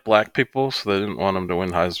didn't like black people, so they didn't want him to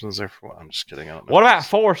win Heisman's. Therefore, I'm just kidding. I don't know. What about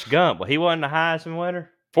Forrest Gump? Well, he wasn't a Heisman winner?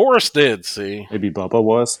 Forrest did, see. Maybe Bubba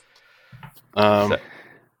was.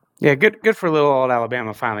 Yeah, good for little old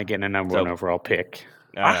Alabama finally getting a number 1 overall pick.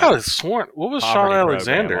 I could have sworn. What was Sean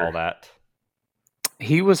Alexander? All that.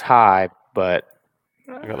 He was high, but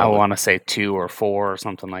I want to say 2 or 4 or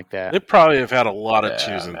something like that. They probably have had a lot of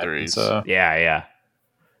 2s and 3s. Yeah.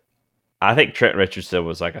 I think Trent Richardson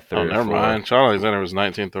was like a 3 Oh, or never 4. mind. Sean Alexander was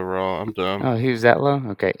 19th overall. I'm done. Oh, he was that low?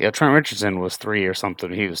 Okay. Yeah, Trent Richardson was 3 or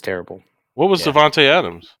something. He was terrible. What was Devontae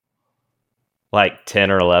Adams? Like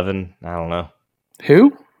 10 or 11. I don't know.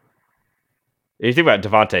 Who? You think about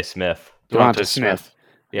Devontae Smith. Devontae Smith.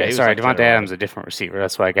 Yeah, sorry, like Devontae Adams is a different receiver.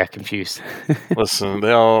 That's why I got confused. Listen,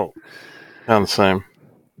 they all sound the same.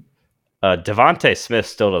 Devontae Smith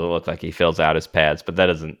still doesn't look like he fills out his pads, but that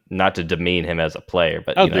doesn't, not to demean him as a player.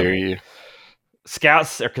 But How dare you?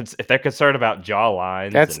 Scouts, if they're concerned about jaw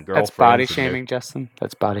lines and girlfriends. That's body shaming, Justin.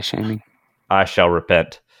 That's body shaming. I shall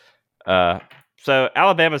repent. So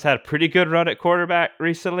Alabama's had a pretty good run at quarterback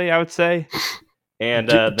recently, I would say. And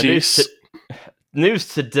the news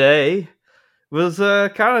today was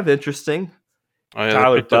kind of interesting. Oh, yeah,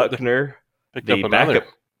 Tyler Buckner, picked the up backup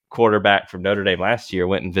quarterback from Notre Dame last year,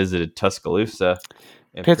 went and visited Tuscaloosa.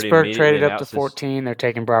 And Pittsburgh traded up to 14. They're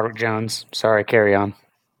taking Broderick Jones. Sorry, carry on.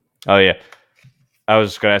 Oh, yeah. I was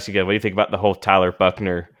just going to ask you again, what do you think about the whole Tyler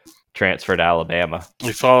Buckner transfer to Alabama?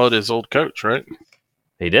 He followed his old coach, right?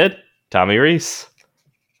 He did. Tommy Rees.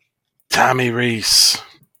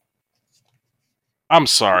 I'm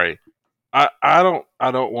sorry. I don't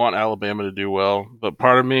want Alabama to do well, but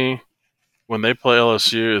part of me, when they play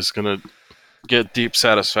LSU, is going to get deep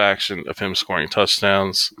satisfaction of him scoring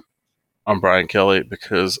touchdowns on Brian Kelly,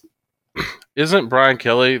 because isn't Brian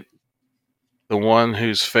Kelly the one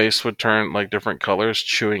whose face would turn like different colors,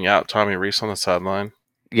 chewing out Tommy Rees on the sideline?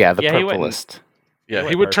 Yeah, the purplist.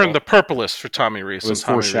 He would turn the purplist for Tommy Rees. It was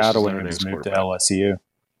foreshadowing his move to LSU.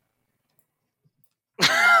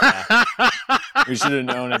 We should have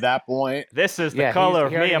known at that point. This is the color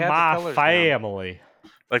of me and my family.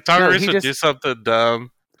 Like Tommy Rees would do something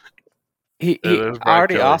dumb. He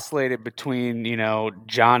already oscillated between,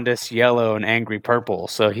 jaundice yellow and angry purple,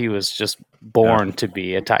 so he was just born to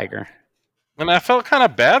be a tiger. And I felt kind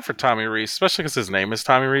of bad for Tommy Rees, especially because his name is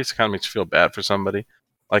Tommy Rees. It kind of makes you feel bad for somebody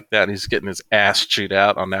like that. And he's getting his ass chewed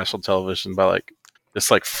out on national television by this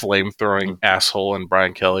flame-throwing asshole and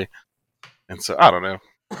Brian Kelly. And so, I don't know.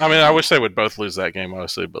 I mean, I wish they would both lose that game,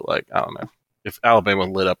 obviously, but I don't know. If Alabama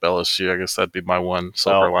lit up LSU, I guess that'd be my one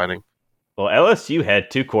silver lining. Well, LSU had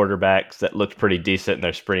 2 quarterbacks that looked pretty decent in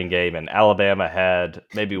their spring game, and Alabama had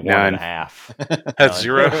maybe 1.5. Had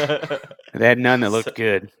 0? They had none that looked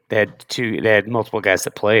good. They had multiple guys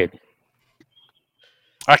that played.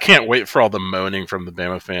 I can't wait for all the moaning from the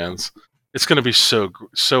Bama fans. It's going to be so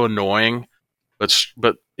annoying,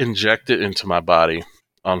 but inject it into my body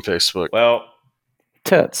on Facebook. Well,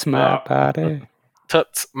 tuts my body.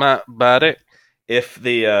 Tuts my body. If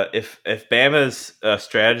Bama's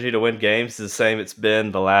strategy to win games is the same it's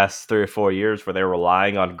been the last 3 or 4 years, where they're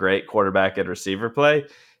relying on great quarterback and receiver play,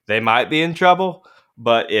 they might be in trouble.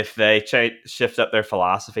 But if they shift up their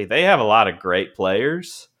philosophy, they have a lot of great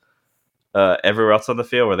players everywhere else on the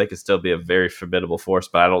field where they could still be a very formidable force.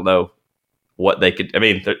 But I don't know what they could. I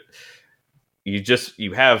mean,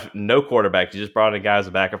 you have no quarterback. You just brought in guys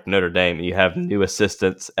to back up from Notre Dame, and you have new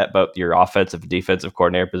assistants at both your offensive and defensive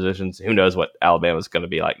coordinator positions. Who knows what Alabama's going to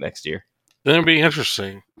be like next year? It'll be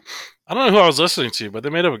interesting. I don't know who I was listening to, but they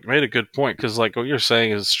made a good point, because what you're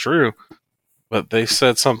saying is true. But they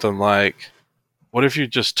said something like, "What if you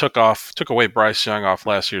just took away Bryce Young off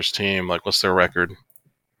last year's team? What's their record?"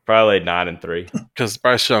 Probably 9-3. Because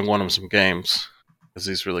Bryce Young won them some games, because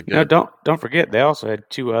he's really good. No, don't forget they also had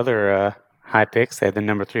 2 other high picks. They had the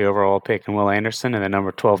number 3 overall pick in Will Anderson and the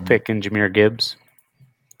number 12 pick in Jahmyr Gibbs.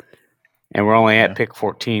 And we're only at pick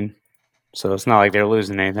 14, so it's not like they're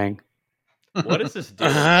losing anything. What is this deal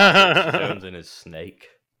with Jones and his snake?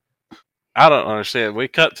 I don't understand. We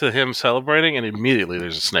cut to him celebrating, and immediately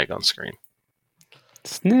there's a snake on screen.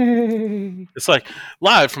 Snake. It's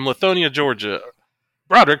live from Lithonia, Georgia,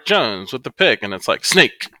 Broderick Jones with the pick, and it's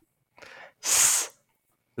snake. Is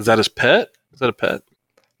that his pet? Is that a pet?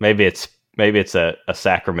 Maybe it's a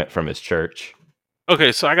sacrament from his church.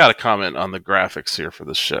 Okay, so I got to comment on the graphics here for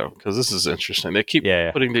this show, because this is interesting. They keep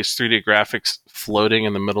putting these 3D graphics floating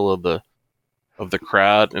in the middle of the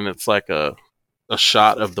crowd, and it's like a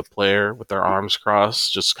shot of the player with their arms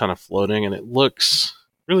crossed, just kind of floating, and it looks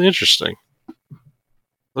really interesting.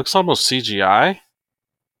 Looks almost CGI.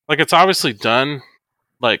 It's obviously done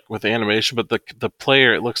with animation, but the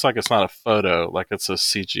player, it looks like it's not a photo, it's a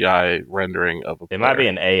CGI rendering of a player. It might be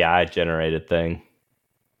an AI generated thing.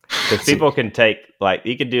 Because people can take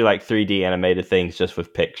you can do 3D animated things just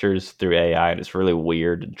with pictures through AI, and it's really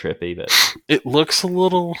weird and trippy. But it looks a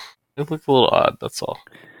little odd. That's all.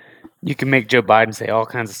 You can make Joe Biden say all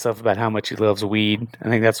kinds of stuff about how much he loves weed. I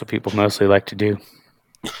think that's what people mostly like to do.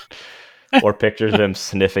 Or pictures of him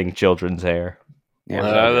sniffing children's hair. Yeah,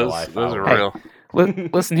 those are real.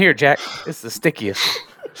 Listen here, Jack. It's the stickiest.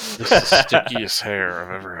 This is the stickiest hair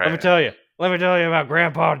I've ever had. Let me tell you about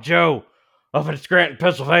Grandpa Joe up in Scranton,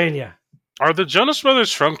 Pennsylvania. Are the Jonas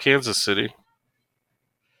Brothers from Kansas City?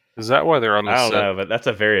 Is that why they're on the set? I don't know, but that's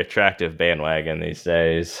a very attractive bandwagon these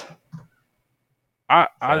days.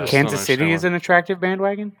 Kansas City is an attractive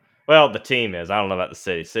bandwagon? Well, the team is. I don't know about the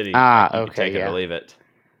city. City, okay, take it or leave it.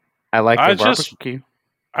 I like the barbecue.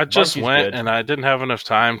 I just went, and I didn't have enough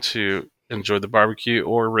time to enjoy the barbecue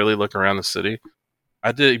or really look around the city.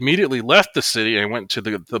 I immediately left the city and went to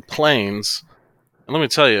the plains. And let me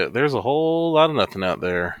tell you, there's a whole lot of nothing out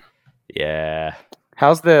there. Yeah.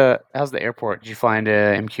 How's the airport? Did you find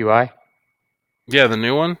MQI? Yeah, the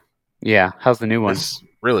new one? Yeah. How's the new one? It's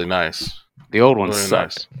really nice. The old one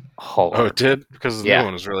sucked. Nice. Oh, it did? Because the new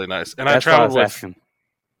one was really nice. And that's I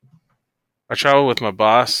traveled with my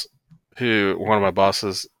boss one of my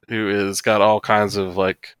bosses, who is got all kinds of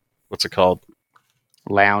like, what's it called?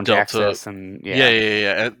 Lounge Delta. access and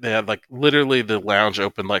Yeah. They had like literally the lounge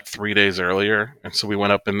opened like 3 days earlier, and so we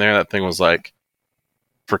went up in there. That thing was like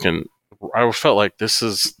freaking. I felt like this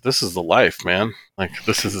is the life, man. Like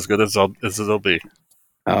this is as good as it'll be.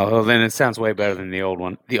 Oh, well, then it sounds way better than the old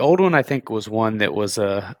one. The old one, I think, was one that was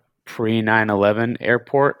a pre 9/11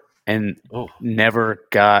 airport and never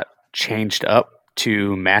got changed up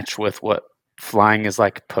to match with what flying is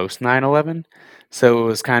like post 9/11. So it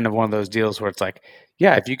was kind of one of those deals where it's like,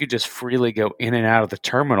 yeah, if you could just freely go in and out of the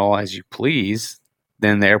terminal as you please,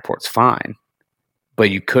 then the airport's fine.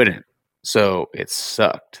 But you couldn't. So it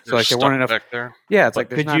sucked. So like there weren't enough back there. Yeah, it's like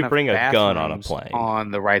there's could not you enough bring a gun on a bathrooms plane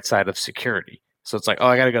on the right side of security. So it's like, oh,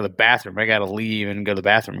 I got to go to the bathroom. I got to leave and go to the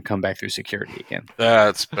bathroom and come back through security again.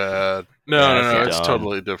 That's bad. No. That's It's dumb.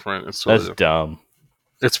 totally different. It's totally That's dumb.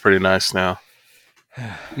 It's pretty nice now.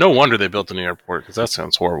 No wonder they built an airport, because that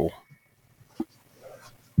sounds horrible.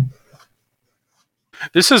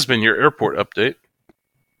 This has been your airport update.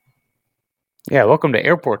 Yeah, welcome to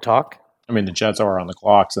Airport Talk. I mean, the Jets are on the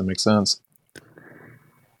clock, so that makes sense.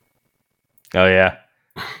 Oh, yeah.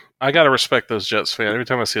 I got to respect those Jets fans. Every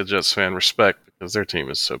time I see a Jets fan, respect, because their team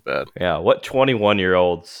is so bad. Yeah, what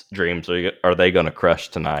 21-year-olds' dreams are they going to crush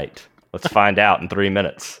tonight? Let's find out in 3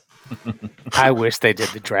 minutes. I wish they did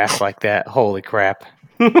the draft like that. Holy crap.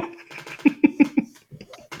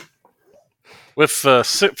 With the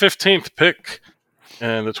 15th pick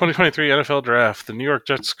in the 2023 NFL Draft, the New York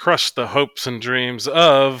Jets crushed the hopes and dreams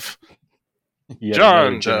of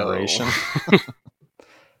John generation.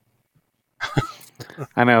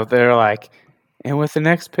 I know, they're like, and with the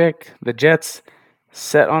next pick, the Jets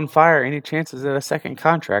set on fire any chances at a second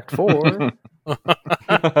contract for...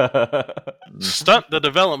 Stunt the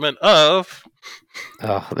development of...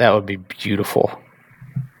 Oh, that would be beautiful.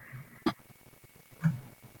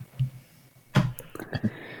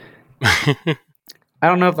 I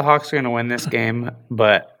don't know if the Hawks are going to win this game,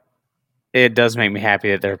 but it does make me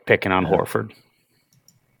happy that they're picking on Horford.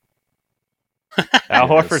 Al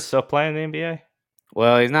Horford's still playing in the NBA?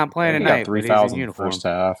 Well, he's not playing tonight. He got 3,000 in the first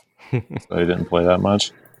half, so he didn't play that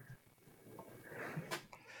much.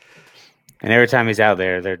 And every time he's out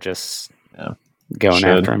there, they're just going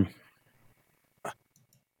after him.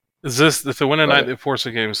 Is this, if they win tonight, they force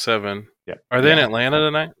a game 7? Yeah. Are they in Atlanta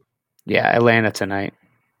tonight? Yeah, Atlanta tonight.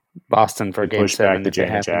 Boston for game 7. Back the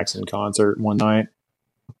Janet Jackson concert one night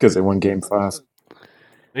because they won game 5.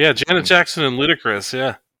 Yeah, Janet Jackson and Ludacris,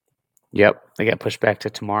 yeah. Yep, they got pushed back to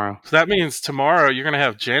tomorrow. So that means tomorrow you're going to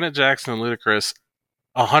have Janet Jackson and Ludacris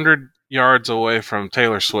 100 yards away from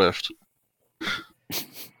Taylor Swift.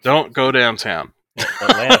 Don't go downtown.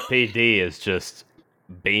 Atlanta PD is just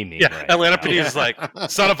beaming. Yeah, right Atlanta now. PD is like,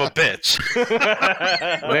 son of a bitch.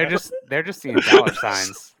 They're just seeing dollar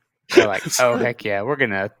signs. They're like, oh heck yeah, we're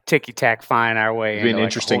gonna ticky tack find our way. It'd be an into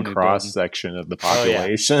interesting like cross section of the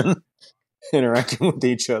population interacting with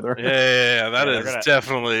each other. Yeah, that is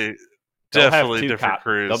definitely different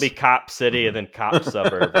crews. There'll be Cop City and then Cop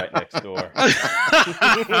Suburb right next door.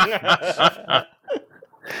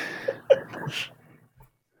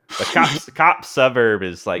 The cop suburb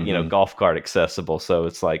is like, golf cart accessible, so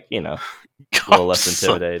it's like, a little less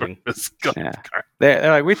intimidating. Yeah.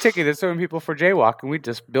 They're like, we ticketed so many people for jaywalk, and we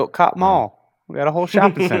just built Cop Mall. We got a whole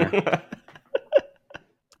shopping center.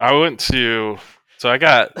 I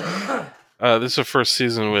got, this is the first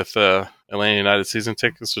season with Atlanta United season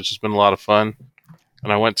tickets, which has been a lot of fun.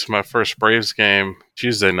 And I went to my first Braves game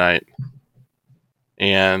Tuesday night.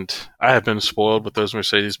 And I have been spoiled with those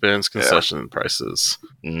Mercedes-Benz concession prices.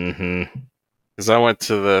 Mm-hmm. Because I went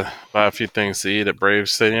to buy a few things to eat at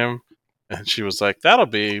Braves Stadium, and she was like, "That'll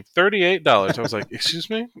be $38." I was like, "Excuse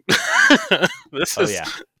me, this is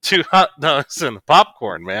 2 hot dogs and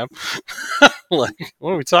popcorn, ma'am." Like,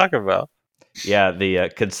 what are we talking about? Yeah,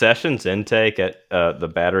 the concessions intake at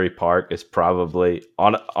the Battery Park is probably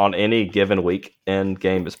on any given weekend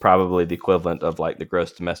game is probably the equivalent of like the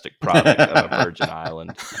gross domestic product of a Virgin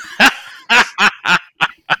Island.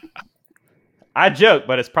 I joke,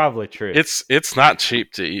 but it's probably true. It's not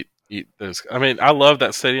cheap to eat those. I mean, I love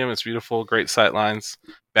that stadium. It's beautiful, great sight lines.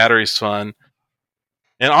 Battery's fun.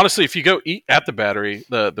 And honestly, if you go eat at the Battery,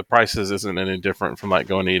 the prices isn't any different from like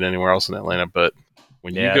going to eat anywhere else in Atlanta, but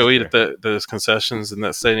when you go eat at those concessions in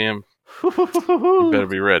that stadium, you better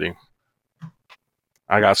be ready.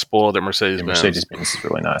 I got spoiled at Mercedes-Benz. Mercedes-Benz is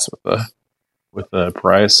really nice with the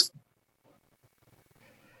price.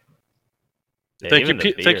 Thank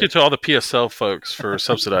you to all the PSL folks for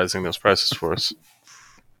subsidizing those prices for us.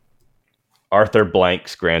 Arthur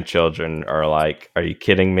Blank's grandchildren are like, "Are you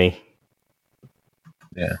kidding me?"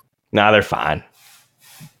 Yeah. Nah, they're fine.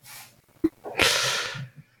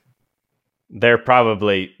 They're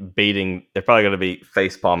probably going to be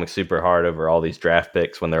face palming super hard over all these draft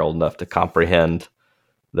picks when they're old enough to comprehend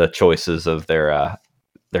the choices of their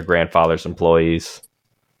grandfather's employees.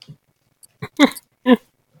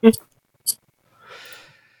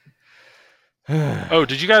 Oh,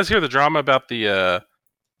 did you guys hear the drama about they had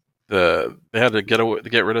to get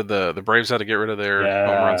rid of the Braves had to get rid of their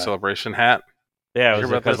home run celebration hat? Yeah, it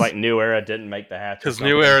was because like New Era didn't make the hat. Because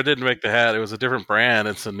New Era didn't make the hat. It was a different brand.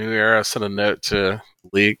 It's a New Era. Sent a note to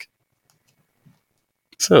League.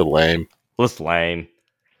 So lame. It's lame.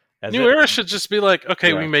 New Era should just be like,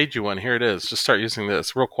 okay, we made you one. Here it is. Just start using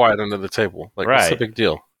this. Real quiet under the table. Like, what's the big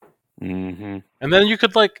deal? Mm-hmm. And then you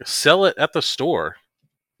could like sell it at the store.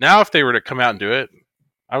 Now, if they were to come out and do it,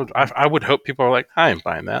 I would hope people are like, I ain't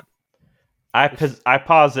buying that. I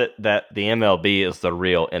posit that the MLB is the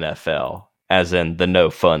real NFL, as in the no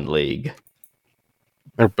fun league.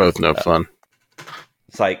 They're both no fun.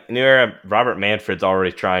 It's like New Era. Robert Manfred's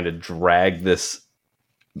already trying to drag this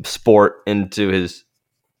sport into his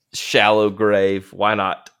shallow grave. Why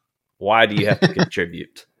not? Why do you have to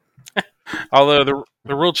contribute? Although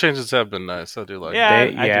the rule changes have been nice, I do like. I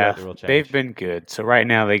do like the rule change. They've been good. So right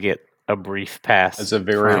now they get a brief pass. It's a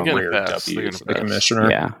very rare W for the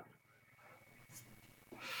commissioner. Yeah.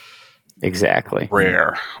 Exactly.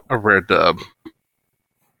 A rare dub.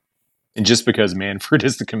 And just because Manfred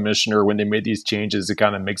is the commissioner, when they made these changes, it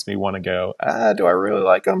kind of makes me want to go, do I really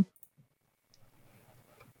like them?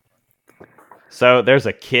 So there's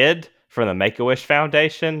a kid from the Make-A-Wish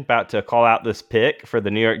Foundation about to call out this pick for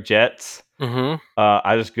the New York Jets. Mm-hmm.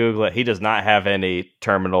 I just Googled it. He does not have any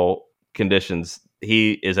terminal conditions.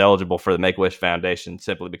 He is eligible for the Make-A-Wish Foundation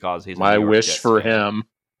simply because he's My a New York wish Jets for fan. him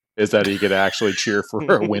is that he could actually cheer for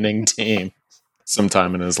a winning team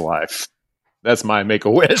sometime in his life. That's my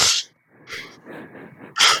Make-A-Wish.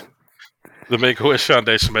 The Make-A-Wish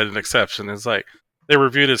Foundation made an exception. It's like they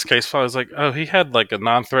reviewed his case file. It's like, oh, he had like a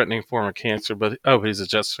non-threatening form of cancer, but he's a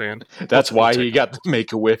Jets fan. That's why he got the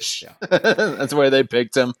Make-A-Wish. Yeah. That's why they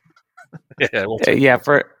picked him. Yeah,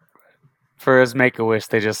 for his Make-A-Wish,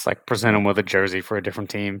 they just like present him with a jersey for a different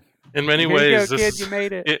team. In many ways, kid, you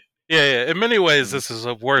made it. In many ways, this is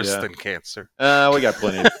worse than cancer. We got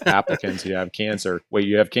plenty of applicants who have cancer. Wait,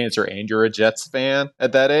 you have cancer and you're a Jets fan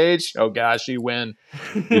at that age? Oh gosh, you win.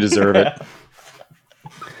 You deserve it.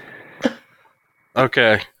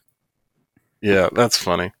 Okay. Yeah, that's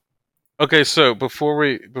funny. Okay, so before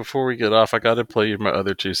we get off, I got to play you my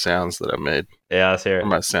other two sounds that I made. Yeah, let's hear it. On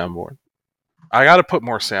my soundboard. I got to put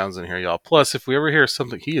more sounds in here, y'all. Plus, if we ever hear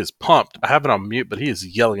something, he is pumped. I have it on mute, but he is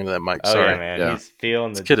yelling into that mic. Sorry, yeah, man. Yeah. He's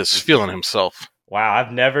feeling. This kid is feeling himself. Wow,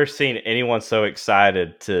 I've never seen anyone so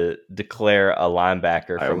excited to declare a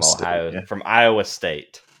linebacker from Iowa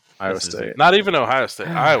State. Iowa State. Not even Ohio State.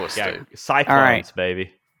 Iowa State. Cyclones, all right,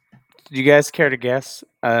 baby. Do you guys care to guess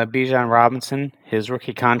Bijan Robinson, his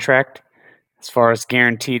rookie contract, as far as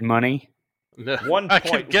guaranteed money?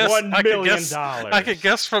 $1.1 million. I could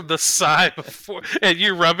guess from the side before, and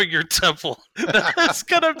you rubbing your temple. That's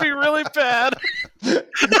gonna be really bad.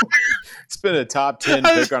 It's been a top 10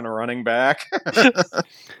 pick on a running back.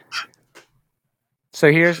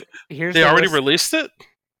 So here's they already released it.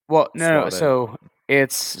 Well, no. So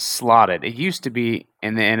it's slotted. It used to be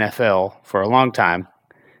in the NFL for a long time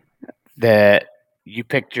that you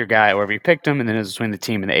picked your guy wherever you picked him, and then it was between the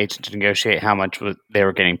team and the agent to negotiate how much they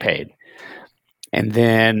were getting paid. And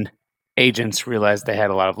then agents realized they had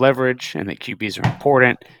a lot of leverage and that QBs are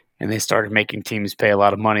important, and they started making teams pay a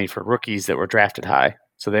lot of money for rookies that were drafted high.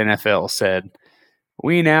 So the NFL said,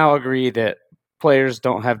 we now agree that players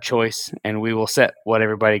don't have choice, and we will set what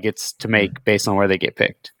everybody gets to make based on where they get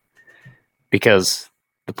picked. Because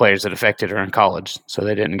the players that affected are in college, so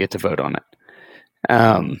they didn't get to vote on it.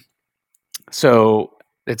 So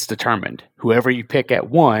it's determined. Whoever you pick at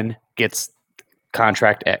 1 gets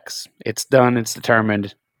contract X. It's done. It's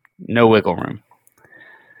determined. No wiggle room.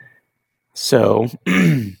 So,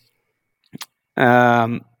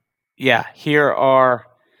 here are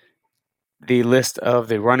the list of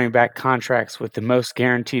the running back contracts with the most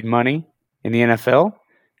guaranteed money in the NFL.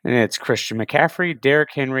 And it's Christian McCaffrey, Derrick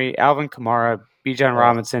Henry, Alvin Kamara, Bijan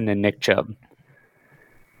Robinson, and Nick Chubb.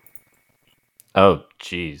 Oh,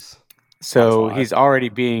 jeez. So he's already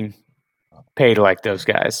being paid like those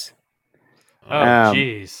guys. Oh,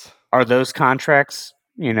 jeez. Are those contracts,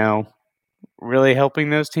 really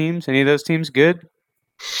helping those teams? Any of those teams good?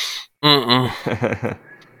 San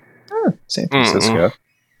Francisco.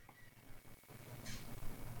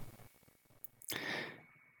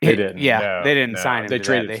 They didn't. Yeah, no, they didn't no. sign him. They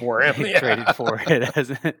traded for him. They traded for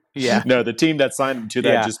it. Yeah. No, the team that signed him to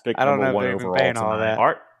that just picked I don't number know 1 if they've been overall paying all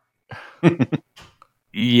tonight. that.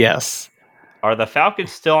 Yes. Are the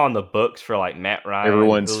Falcons still on the books for like Matt Ryan?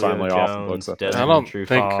 Everyone's Julio finally Jones, off the books. I don't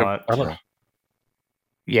Trufant? think.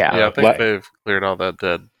 Yeah. I think they've cleared all that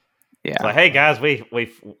dead. Yeah. It's like, hey guys,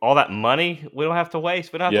 we all that money we don't have to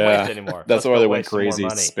waste. We don't have to waste anymore. That's why they went waste some more crazy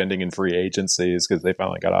money. spending in free agencies, because they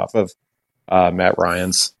finally got off of Matt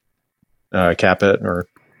Ryan's cap it, or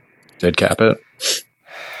did cap it.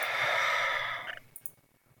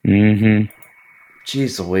 Mm-hmm.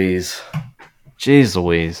 Jeez Louise. Jeez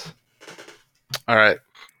Louise. All right.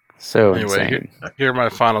 So anyway, insane. Here are my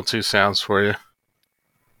final 2 sounds for you.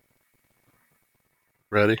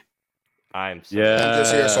 Ready? I'm just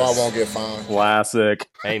here so I won't get fined. Classic.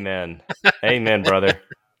 Amen. Amen, brother.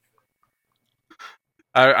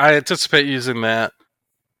 I anticipate using that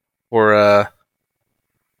for I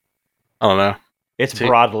don't know. It's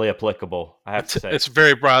broadly applicable, I have to say. It's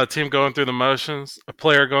very broad. A team going through the motions, a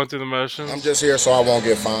player going through the motions. I'm just here so I won't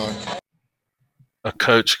get fined. A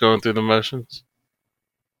coach going through the motions.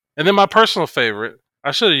 And then my personal favorite,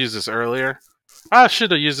 I should have used this earlier. I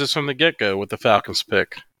should have used this from the get-go with the Falcons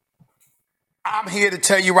pick. I'm here to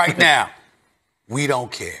tell you right now, we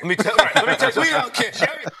don't care. Let me tell you, we don't care.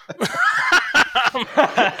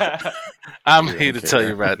 I'm here to tell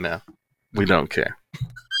you right now, we don't care.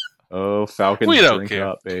 Oh, Falcons, we don't drink care.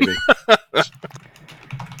 up, baby.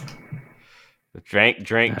 Drink.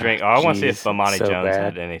 Oh, I want to see if Bomani so Jones bad.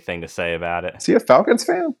 had anything to say about it. Is he a Falcons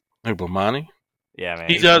fan? Who, Bomani? Yeah, man.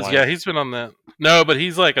 He does, yeah, he's been on that. No, but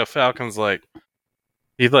he's like a Falcons,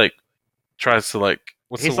 he tries to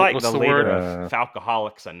what's he's the like what's the the leader word? of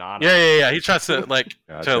Falcoholics Anonymous. Yeah. He tries to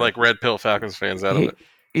Gotcha. to red pill Falcons fans out of it.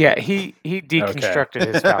 Yeah, he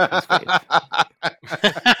deconstructed his Falcons faith.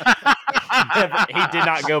 He did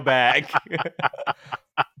not go back.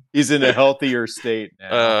 He's in a healthier state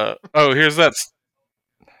now. Here's that.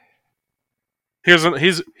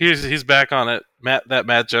 He's back on it.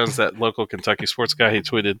 Matt Jones, that local Kentucky sports guy, he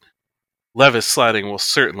tweeted, "Levis sliding will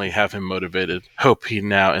certainly have him motivated. Hope he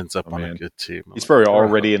now ends up on a good team." He's probably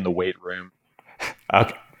already in the weight room.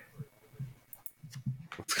 Okay.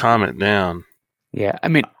 Let's calm it down. Yeah, I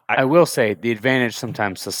mean, I will say the advantage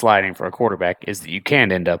sometimes to sliding for a quarterback is that you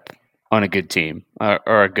can end up on a good team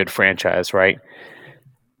or a good franchise, right?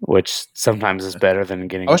 Which sometimes is better than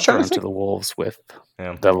getting thrown to the Wolves with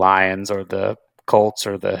the Lions or the Colts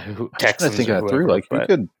or the Texans. I think that through. Like, you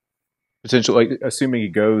could potentially, assuming he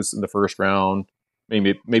goes in the first round,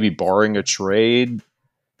 maybe barring a trade,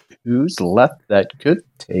 who's left that could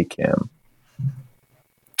take him?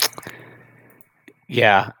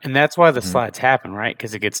 Yeah, and that's why the slides happen, right?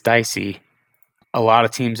 Because it gets dicey. A lot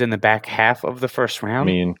of teams in the back half of the first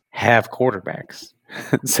round have quarterbacks.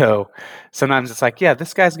 So sometimes it's like, yeah,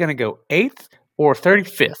 this guy's going to go 8th or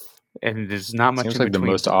 35th, and there's not much in between. Seems like the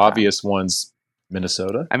most obvious one's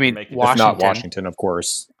Minnesota. I mean, Washington. If not Washington, of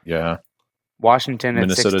course. Yeah. Washington at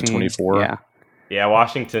Minnesota 16. 24. Yeah,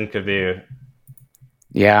 Washington could be.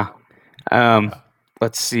 Yeah.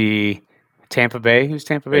 Let's see. Tampa Bay. Who's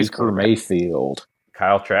Tampa Bay's Baker Mayfield.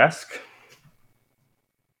 Kyle Trask.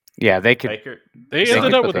 Yeah, they could. They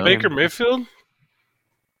ended up with Baker Mayfield?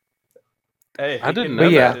 Hey, I didn't know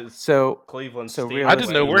that. So Cleveland. So I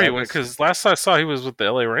didn't know where he went, because last I saw he was with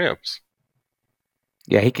the LA Rams.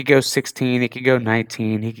 Yeah, he could go 16. He could go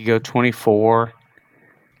 19. He could go 24.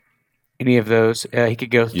 Any of those. He could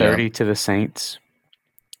go 30 to the Saints.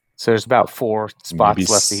 So there's about 4 spots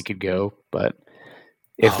left that he could go. But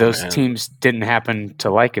if those teams didn't happen to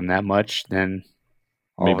like him that much, then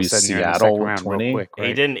maybe Seattle 20. Quick, right?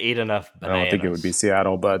 He didn't eat enough bananas. I don't think it would be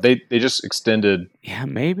Seattle, but they just extended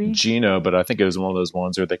maybe Geno, but I think it was one of those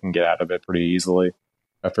ones where they can get out of it pretty easily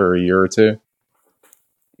after a year or two.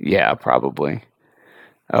 Yeah, probably.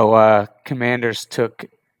 Commanders took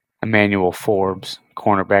Emmanuel Forbes,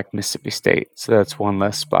 cornerback, Mississippi State. So that's one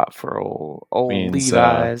less spot for old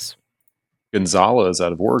Levi's. Gonzalez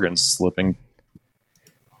out of Oregon slipping.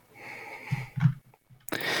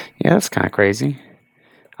 Yeah, that's kind of crazy.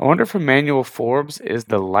 I wonder if Emmanuel Forbes is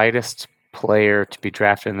the lightest player to be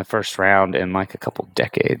drafted in the first round in like a couple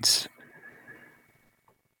decades.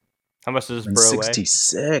 How much does Burrow weigh?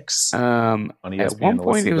 66. On ESPN, at one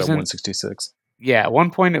point it was in 166. Yeah, at one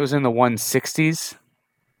point it was in the 160s.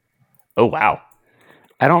 Oh wow!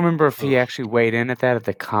 I don't remember if he actually weighed in at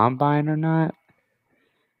the combine or not.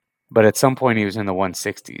 But at some point he was in the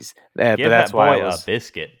 160s. Give that boy a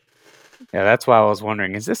biscuit. Yeah, that's why I was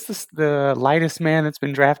wondering, is this the lightest man that's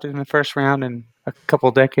been drafted in the first round in a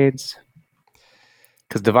couple decades?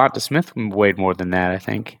 Because Devonta Smith weighed more than that, I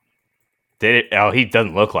think. Did it? Oh, he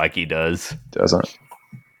doesn't look like he does. Doesn't.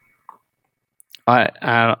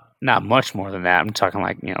 Not much more than that. I'm talking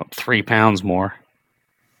 3 pounds more.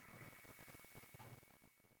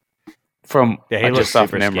 From he looks just off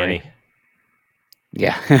super memory. skinny.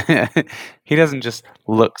 Yeah, he doesn't just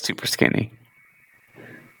look super skinny.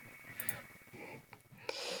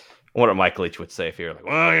 I wonder what Mike Leach would say if he were like,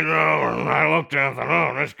 well, I looked at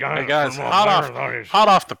this guy. Hey guys, hot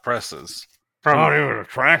off the presses. From a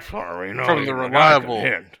track star, from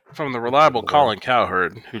the reliable Colin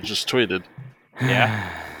Cowherd, who just tweeted.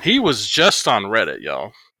 Yeah, he was just on Reddit,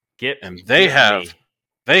 y'all. They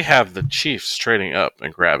have the Chiefs trading up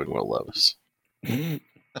and grabbing Will Levis. You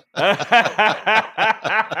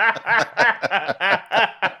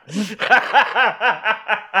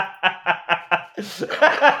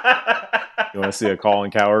want to see a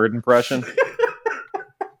Colin Cowherd impression?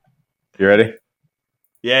 You ready?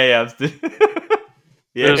 Yeah.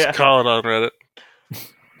 There's Colin on Reddit.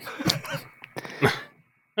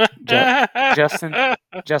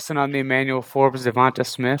 Justin on the Emmanuel Forbes, Devonta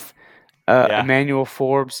Smith. Emmanuel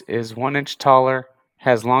Forbes is 1 inch taller,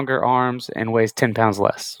 has longer arms, and weighs 10 pounds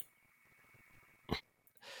less.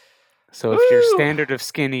 So if your standard of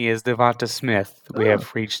skinny is Devonta Smith, we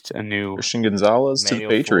have reached a new... Christian Gonzalez to the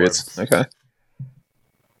Patriots. Forbes. Okay.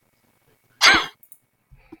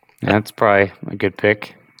 That's probably a good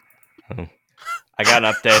pick. I got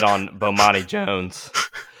an update on Bomani Jones.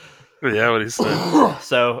 Yeah, what he said.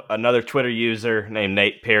 So another Twitter user named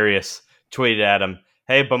Nate Perius tweeted at him,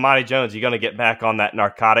 hey, Bomani Jones, you going to get back on that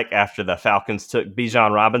narcotic after the Falcons took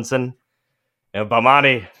Bijan Robinson? And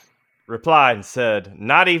Bomani replied and said,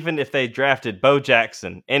 not even if they drafted Bo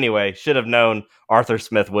Jackson. Anyway, should have known Arthur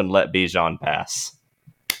Smith wouldn't let Bijan pass.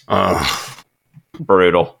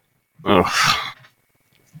 Brutal.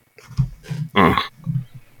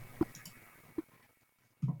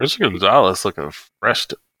 Christian Gonzalez looking fresh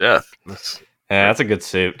to death. That's a good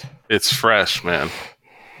suit. It's fresh, man.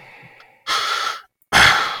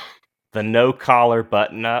 The no collar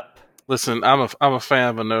button up. Listen, I'm a fan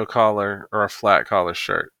of a no collar or a flat collar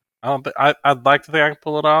shirt. I'd like to think I can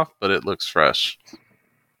pull it off, but it looks fresh.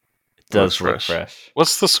 It does look fresh.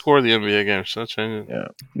 What's the score of the NBA game? Should I change it? Yeah.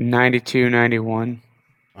 92-91.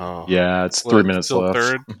 Oh. Yeah, it's 3 minutes left.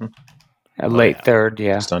 Third? A late third,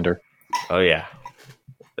 yeah. Just under. Oh, yeah.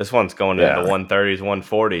 This one's going into 130s,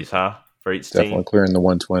 140s, huh? For each team. Definitely clearing the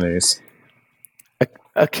 120s.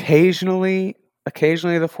 Occasionally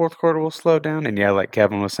the fourth quarter will slow down, and like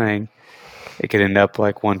Kevin was saying, it could end up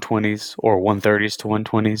like 120s or 130s to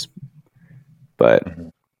 120s, but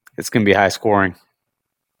it's going to be high scoring.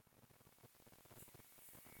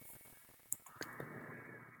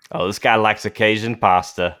 Oh, this guy likes occasion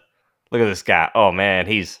pasta. Look at this guy. Oh, man,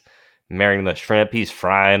 he's marrying the shrimp. He's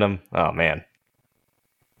frying them. Oh, man.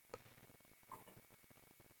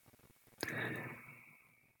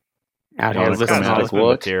 Out here listening to this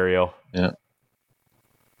material. Yeah.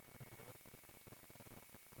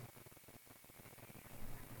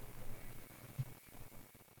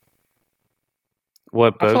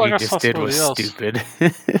 What Bogey just did was stupid.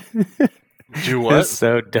 Do what? It's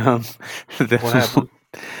so dumb. What happened?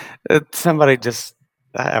 Somebody just,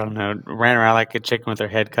 I don't know, ran around like a chicken with their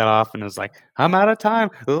head cut off and was like, I'm out of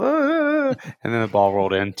time. And then the ball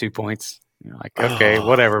rolled in, 2 points. You're like, okay,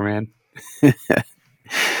 whatever, man.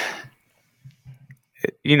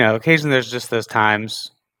 Occasionally there's just those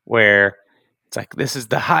times where it's like, this is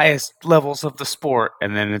the highest levels of the sport.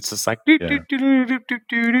 And then it's just like,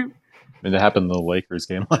 do-do-do-do-do-do-do. I mean, that happened in the Lakers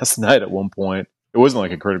game last night at one point. It wasn't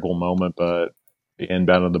like a critical moment, but the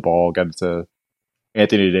inbound of the ball got to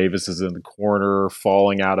Anthony Davis is in the corner,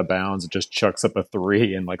 falling out of bounds, and just chucks up a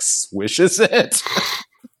three and like swishes it.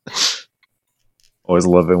 Always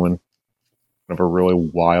love it when a really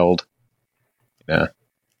wild,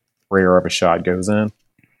 prayer of a shot goes in.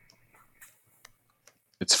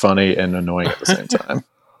 It's funny and annoying at the same time.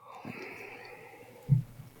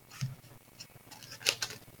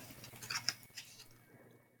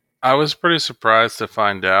 I was pretty surprised to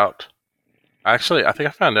find out. Actually, I think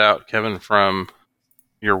I found out, Kevin, from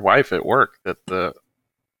your wife at work that the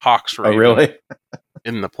Hawks were really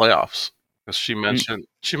in the playoffs. Because she mentioned,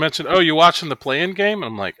 oh, you watching the play-in game?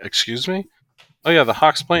 And I'm like, excuse me? Oh yeah, the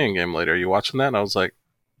Hawks play-in game later. Are you watching that? And I was like,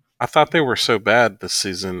 I thought they were so bad this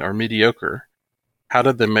season, or mediocre. How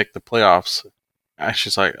did they make the playoffs? And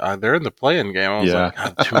she's like, they're in the play-in game. I was like,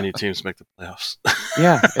 God, too many teams make the playoffs.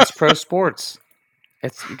 Yeah, it's pro sports.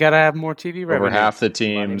 You got to have more TV revenue. Over half the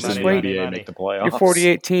teams in the NBA make the playoffs. Your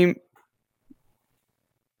 48 team.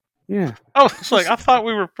 Yeah. Oh, it's like, I thought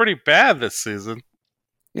we were pretty bad this season.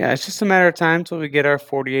 Yeah, it's just a matter of time until we get our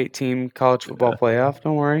 48 team college football playoff.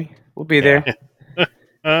 Don't worry. We'll be there.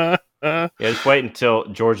 Yeah, just wait until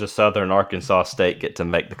Georgia Southern and Arkansas State get to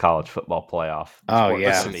make the college football playoff. Oh,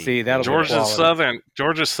 yeah. See, that'll be quality.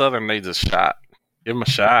 Georgia Southern needs a shot. Give them a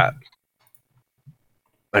shot.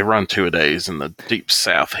 They run 2-a-days in the deep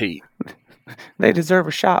South heat. They deserve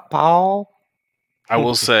a shot, Paul. I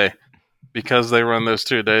will say, because they run those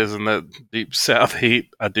 2-a-days in that deep South heat,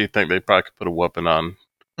 I do think they probably could put a whooping on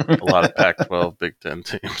a lot of Pac-12 Big Ten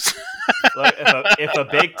teams. Look, if a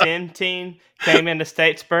Big Ten team came into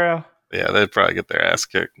Statesboro, yeah, they'd probably get their ass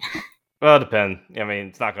kicked. Well, it depends. I mean,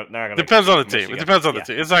 it's not going to. Depends on the team. It depends on the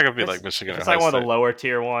team. It's not going to be like Michigan. It's like one of the lower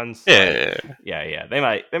tier ones. Yeah. They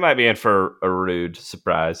might be in for a rude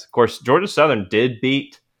surprise. Of course, Georgia Southern did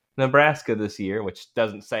beat Nebraska this year, which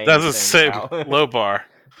doesn't say low bar.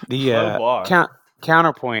 The low bar.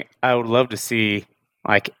 Counterpoint. I would love to see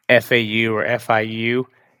like FAU or FIU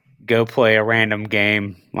go play a random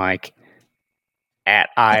game like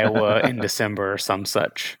at Iowa in December or some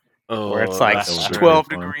such. Where it's like 12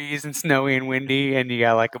 degrees and snowy and windy, and you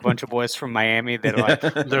got like a bunch of boys from Miami that are like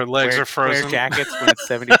their legs are frozen. Wear jackets when it's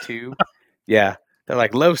 72. Yeah, they're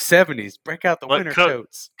like low 70s. Break out the winter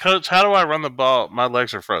coats. Coach, how do I run the ball? My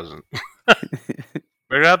legs are frozen.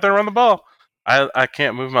 Better out there, run the ball. I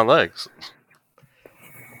can't move my legs.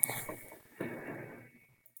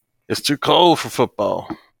 It's too cold for football.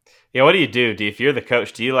 Yeah, what do you do? If you're the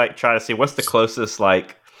coach, do you like try to see what's the closest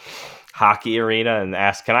like hockey arena and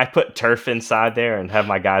ask, can I put turf inside there and have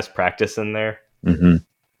my guys practice in there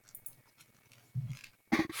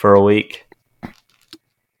for a week?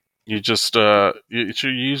 You just you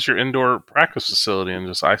should use your indoor practice facility and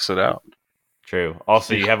just ice it out. True.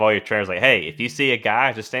 Also, you have all your trainers like, hey, if you see a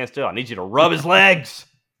guy, just stand still. I need you to rub his legs.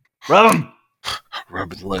 Rub him.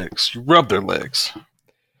 Rub his legs. You rub their legs.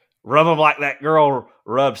 Rub them like that girl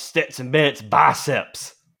rubs Stetson Bennett's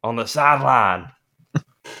biceps on the sideline.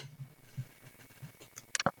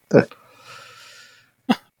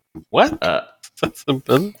 What?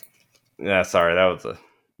 Yeah, sorry, that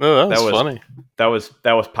was funny. That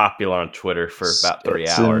was popular on Twitter for about 3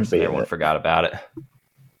 hours, and everyone forgot about it.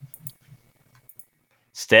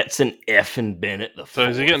 Stetson effing Bennett. So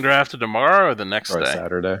is he getting drafted tomorrow or the next day?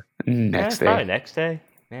 Saturday. Next day. Probably next day.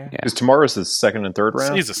 Yeah. Because tomorrow's his second and third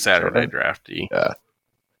round. He's a Saturday draftee.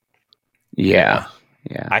 Yeah.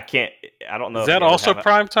 I don't know. Is that also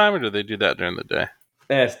prime time, or do they do that during the day?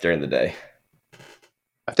 It's during the day.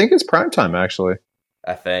 I think it's prime time, actually.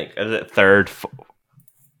 I think. Is it third?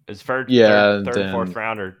 Is third, fourth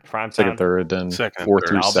round, or prime time? Second, third, then second, fourth third.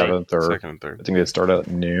 through seventh, or second and third. I think they start at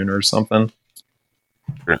noon or something.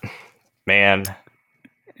 Man.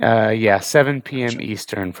 7 p.m.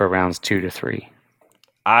 Eastern for rounds 2 to 3.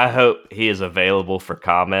 I hope he is available for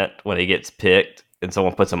comment when he gets picked and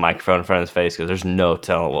someone puts a microphone in front of his face, because there's no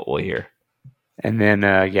telling what we'll hear. And then,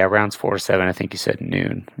 rounds 4 to 7, I think you said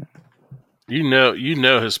noon. You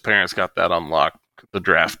know his parents got that on lock, the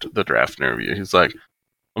draft interview. He's like,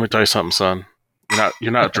 let me tell you something, son.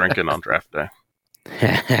 You're not drinking on draft day.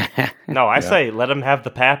 No, I say let him have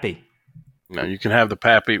the pappy. No, you can have the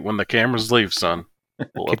pappy when the cameras leave, son.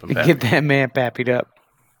 Pull up and get that man pappied up.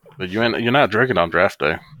 But you're not drinking on draft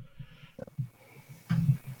day.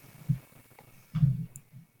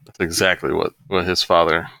 That's exactly what his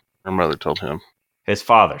father or mother told him. His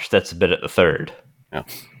father, Stetson Bennett III. Yeah.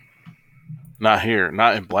 Not here.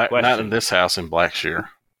 Not in this house in Blackshear.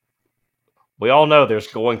 We all know there's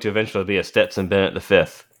going to eventually be a Stetson Bennett V.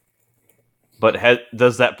 But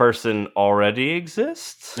does that person already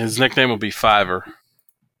exist? His nickname will be Fiver.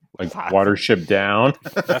 Like Watership Down.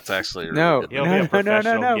 That's actually a no. He'll be a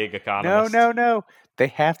professional gig economist. No. They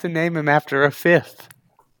have to name him after a fifth.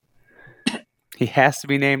 He has to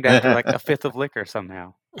be named after like a fifth of liquor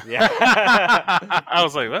somehow. Yeah. I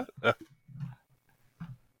was like, what?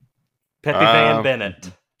 Peppy Van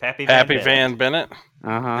Bennett. Pappy Van Bennett.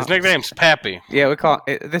 Uh-huh. His nickname's Pappy. Yeah, we call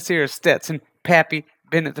it this here is Stetson Pappy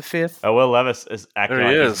Bennett the Fifth. Oh, Will Levis is acting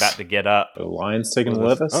like he's about to get up. The Lions taking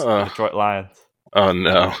Levis? Detroit Lions. Oh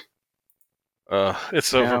no.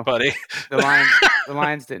 It's over, buddy. The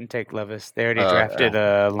Lions didn't take Levis. They already drafted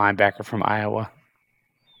a linebacker from Iowa.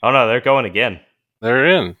 Oh no, they're going again. They're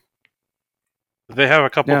in. Did they have a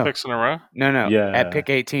couple picks in a row? No. Yeah. At pick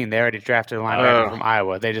 18, they already drafted a linebacker from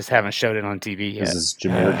Iowa. They just haven't showed it on TV yet. This is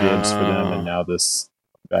Jameer Gibbs for them, and now this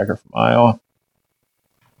backer from Iowa.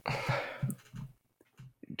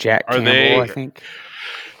 Jack Campbell, I think.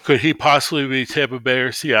 Could he possibly be Tampa Bay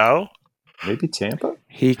or Seattle? Maybe Tampa?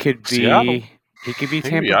 He could be Seattle. He could be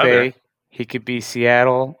Tampa Bay. He could be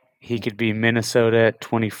Seattle. He could be Minnesota at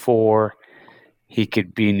 24. He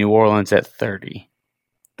could be New Orleans at 30.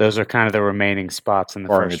 Those are kind of the remaining spots in the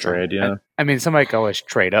first trade, round. I mean, somebody could always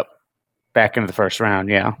trade up back into the first round.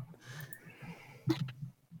 Yeah.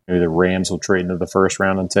 Maybe the Rams will trade into the first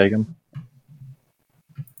round and take him.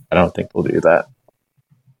 I don't think they'll do that.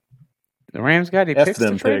 The Rams got any F picks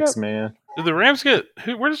them to trade picks, up? man. Did the Rams get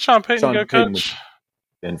where did Sean Payton go, coach?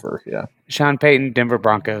 Denver, yeah. Sean Payton, Denver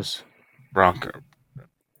Broncos. Bronco.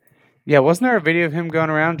 Yeah, wasn't there a video of him going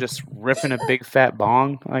around just ripping a big fat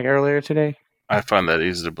bong like earlier today? I find that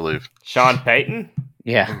easy to believe. Sean Payton?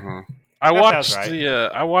 Yeah. Mm-hmm. I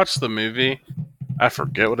watched the movie. I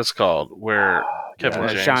forget what it's called. Where Kevin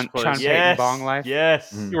James Sean plays. Payton Bong Life.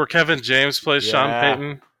 Yes. Where Kevin James plays Sean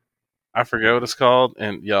Payton. I forget what it's called.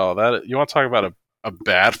 And y'all, that you want to talk about a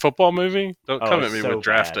bad football movie? Don't come at me with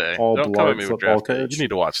Draft Day. Don't come at me with Draft Day. You need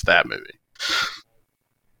to watch that movie.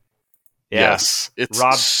 Yeah. Yes,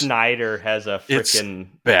 Rob Schneider has a freaking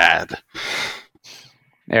bad.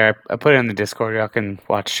 There, I put it in the Discord. Y'all can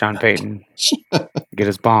watch Sean Payton get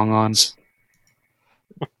his bong on.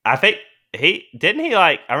 I think I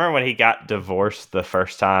remember when he got divorced the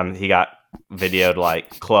first time, he got videoed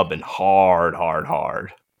like clubbing hard.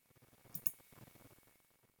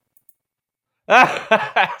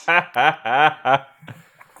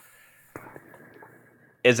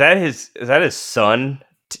 Is that his son?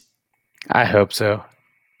 I hope so.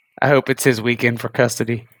 I hope it's his weekend for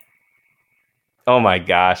custody. Oh my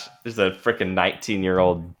gosh. There's a freaking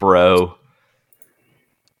 19-year-old bro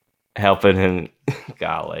helping him.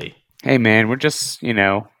 Golly. Hey man, we're just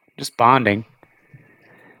bonding.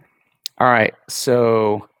 All right,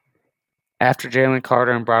 so after Jalen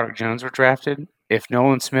Carter and Broderick Jones were drafted, if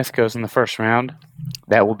Nolan Smith goes in the first round,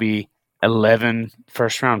 that will be 11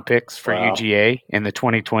 first-round picks for UGA in the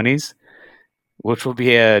 2020s, which will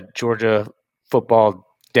be a Georgia football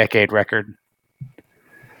decade record.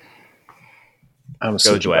 I'm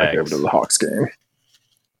switching back over to the Hawks game.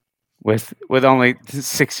 With only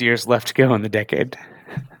 6 years left to go in the decade.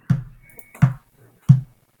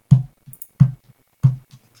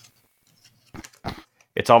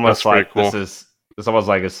 It's almost like cool. It's almost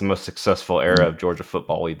like it's the most successful era of Georgia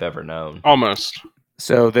football we've ever known. Almost.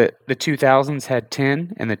 So the 2000s had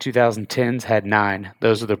 10 and the 2010s had 9.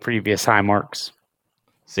 Those are the previous high marks.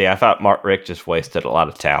 See, I thought Mark Richt just wasted a lot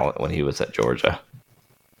of talent when he was at Georgia.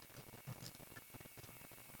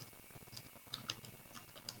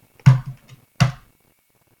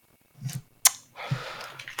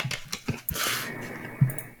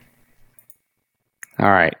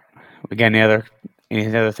 All right. We got any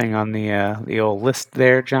other thing on the old list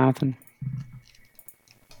there, Jonathan?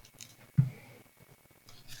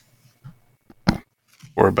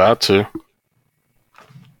 We're about to.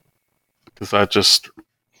 Because I just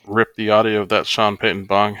ripped the audio of that Sean Payton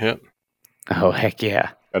bong hit. Oh, heck yeah.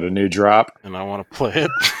 Got a new drop. And I want to play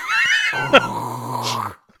it.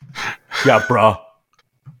 Yeah, bro.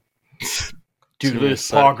 Do this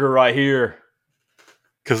Parker right here.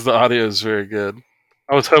 Because the audio is very good.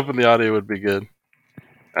 I was hoping the audio would be good.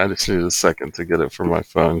 I just needed a second to get it from my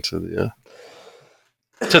phone to the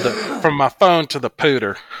from my phone to the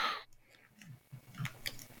pooter.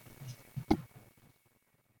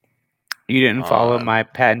 You didn't follow my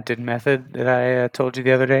patented method that I told you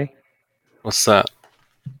the other day? What's that?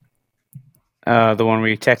 The one where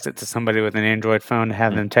you text it to somebody with an Android phone to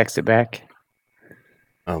have them text it back.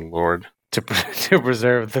 Oh, Lord. To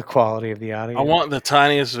preserve the quality of the audio. I want the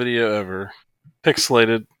tiniest video ever.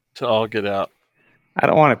 Pixelated to all get out. I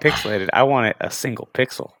don't want it pixelated. I want it a single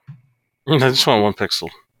pixel. I just want 1 pixel.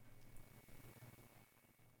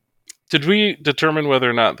 Did we determine whether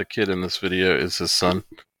or not the kid in this video is his son?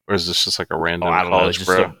 Or is this just like a random college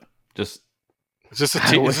bro? Is this a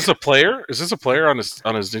team? Is this a player? Is this a player on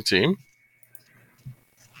his new team?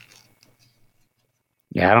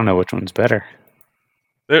 Yeah, I don't know which one's better.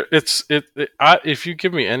 If you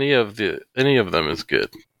give me any of them is good.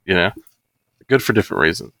 You know, good for different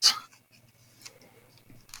reasons.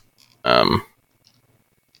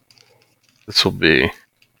 This will be.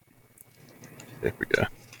 There we go.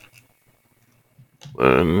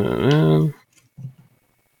 Where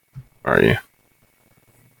are you?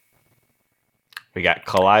 We got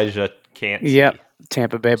Kalijah Cansey. Yep.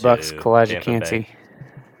 Tampa Bay Bucks, Kalijah Cansey.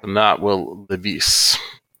 Not Will Levis.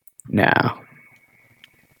 No.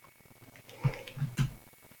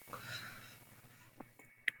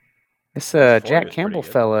 This Jack Campbell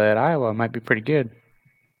fella at Iowa might be pretty good.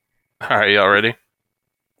 All right, y'all ready?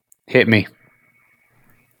 Hit me.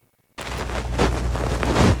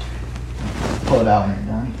 Pull it out when you're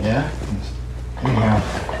done. Yeah?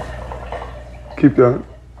 Keep going.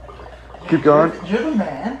 Keep going. You're the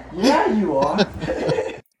man. Yeah, you are.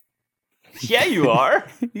 Yeah, you are.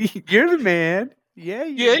 You're the man. Yeah,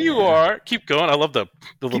 you are. Keep going. I love the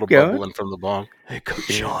little going. bubbling from the bong. Hey, Coach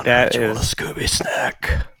Sean, that want a Scooby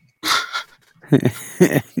snack?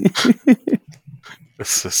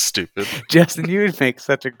 This is stupid. Justin, you would make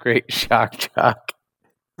such a great shock jock.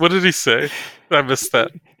 What did he say? I missed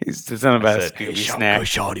that. He's something about a Scooby snack. Coach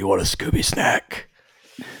Sean, you want a Scooby snack?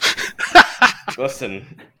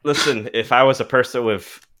 Listen. If I was a person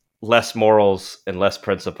with less morals and less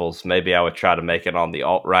principles, maybe I would try to make it on the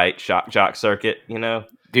alt-right shock jock circuit. You know,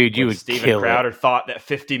 dude, you when would Steven kill Crowder it. thought that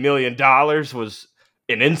 $50 million was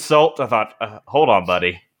an insult. I thought, hold on,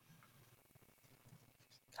 buddy.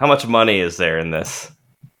 How much money is there in this?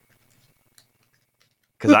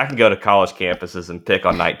 Because I can go to college campuses and pick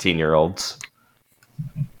on 19-year-olds.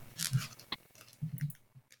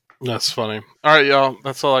 That's funny. All right, y'all.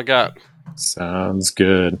 That's all I got. Sounds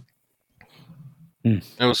good. It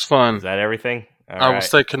was fun. Is that everything? I will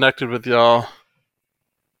stay connected with y'all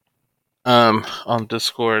on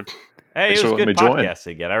Discord. Hey, it was good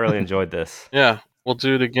podcasting again. I really enjoyed this. Yeah, we'll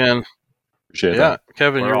do it again. Appreciate that.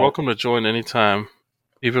 Kevin, you're welcome to join anytime,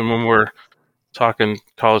 even when we're talking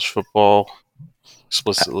college football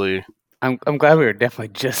explicitly. I'm glad we were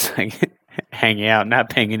definitely just like hanging out,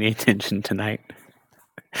 not paying any attention tonight.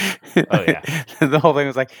 Oh yeah, the whole thing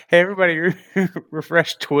was like, hey, everybody,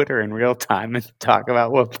 refresh Twitter in real time and talk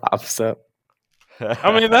about what pops up.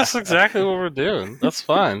 I mean, that's exactly what we're doing. That's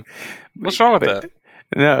fine. What's wrong with that?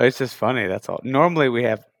 No, it's just funny. That's all. Normally, we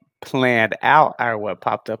have planned out our what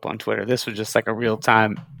popped up on Twitter. This was just like a real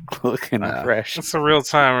time look and refresh. It's a real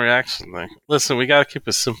time reaction thing. Listen, we got to keep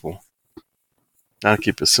it simple. Gotta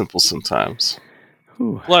keep it simple sometimes.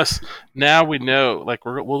 Ooh. Plus, now we know. Like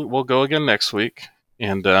we'll go again next week.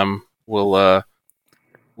 And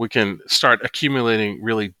we can start accumulating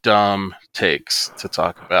really dumb takes to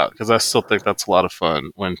talk about, because I still think that's a lot of fun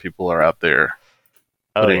when people are out there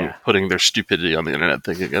putting their stupidity on the internet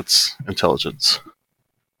thinking it's intelligence.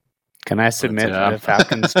 Can I submit the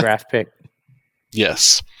Falcons draft pick?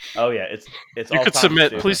 Yes. Oh yeah, it's. You could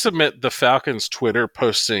submit. Please submit the Falcons Twitter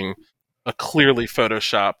posting a clearly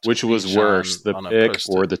photoshopped. Which was worse, the pic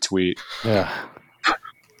or the tweet? Yeah.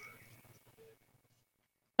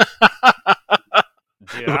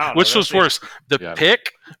 Which was worse, the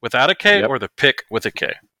pick without a K or the pick with a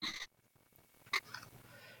K?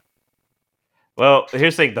 Well,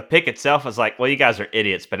 here's the thing. The pick itself is like, well, you guys are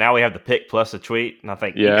idiots, but now we have the pick plus a tweet, and I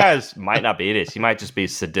think you guys might not be idiots. You might just be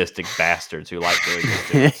sadistic bastards who like doing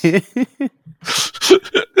this.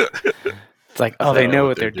 It's like, oh, they know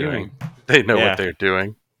what they're doing. They know what they're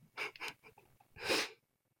doing.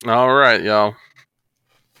 All right, y'all.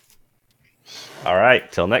 All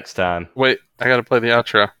right, till next time. Wait, I gotta play the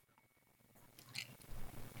outro.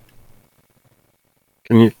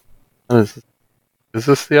 Can you? Is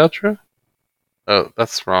this the outro? Oh,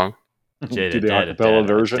 that's wrong. Do the acapella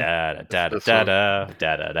version. Them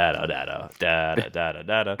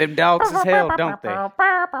dogs is hell, don't they?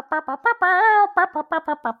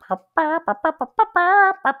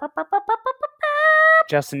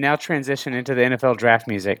 Justin, now transition into the NFL draft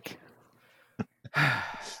music.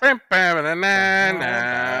 No,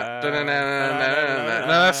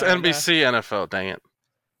 that's NBC NFL. Dang it.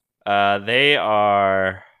 They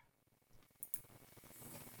are.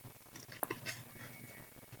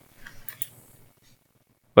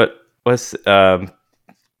 What's No,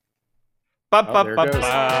 I thought it was.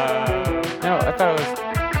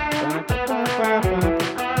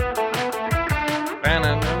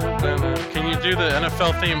 Can you do the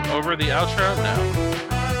NFL theme over the outro? No.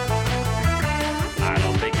 I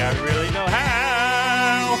don't think I really know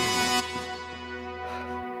how.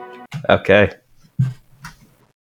 Okay.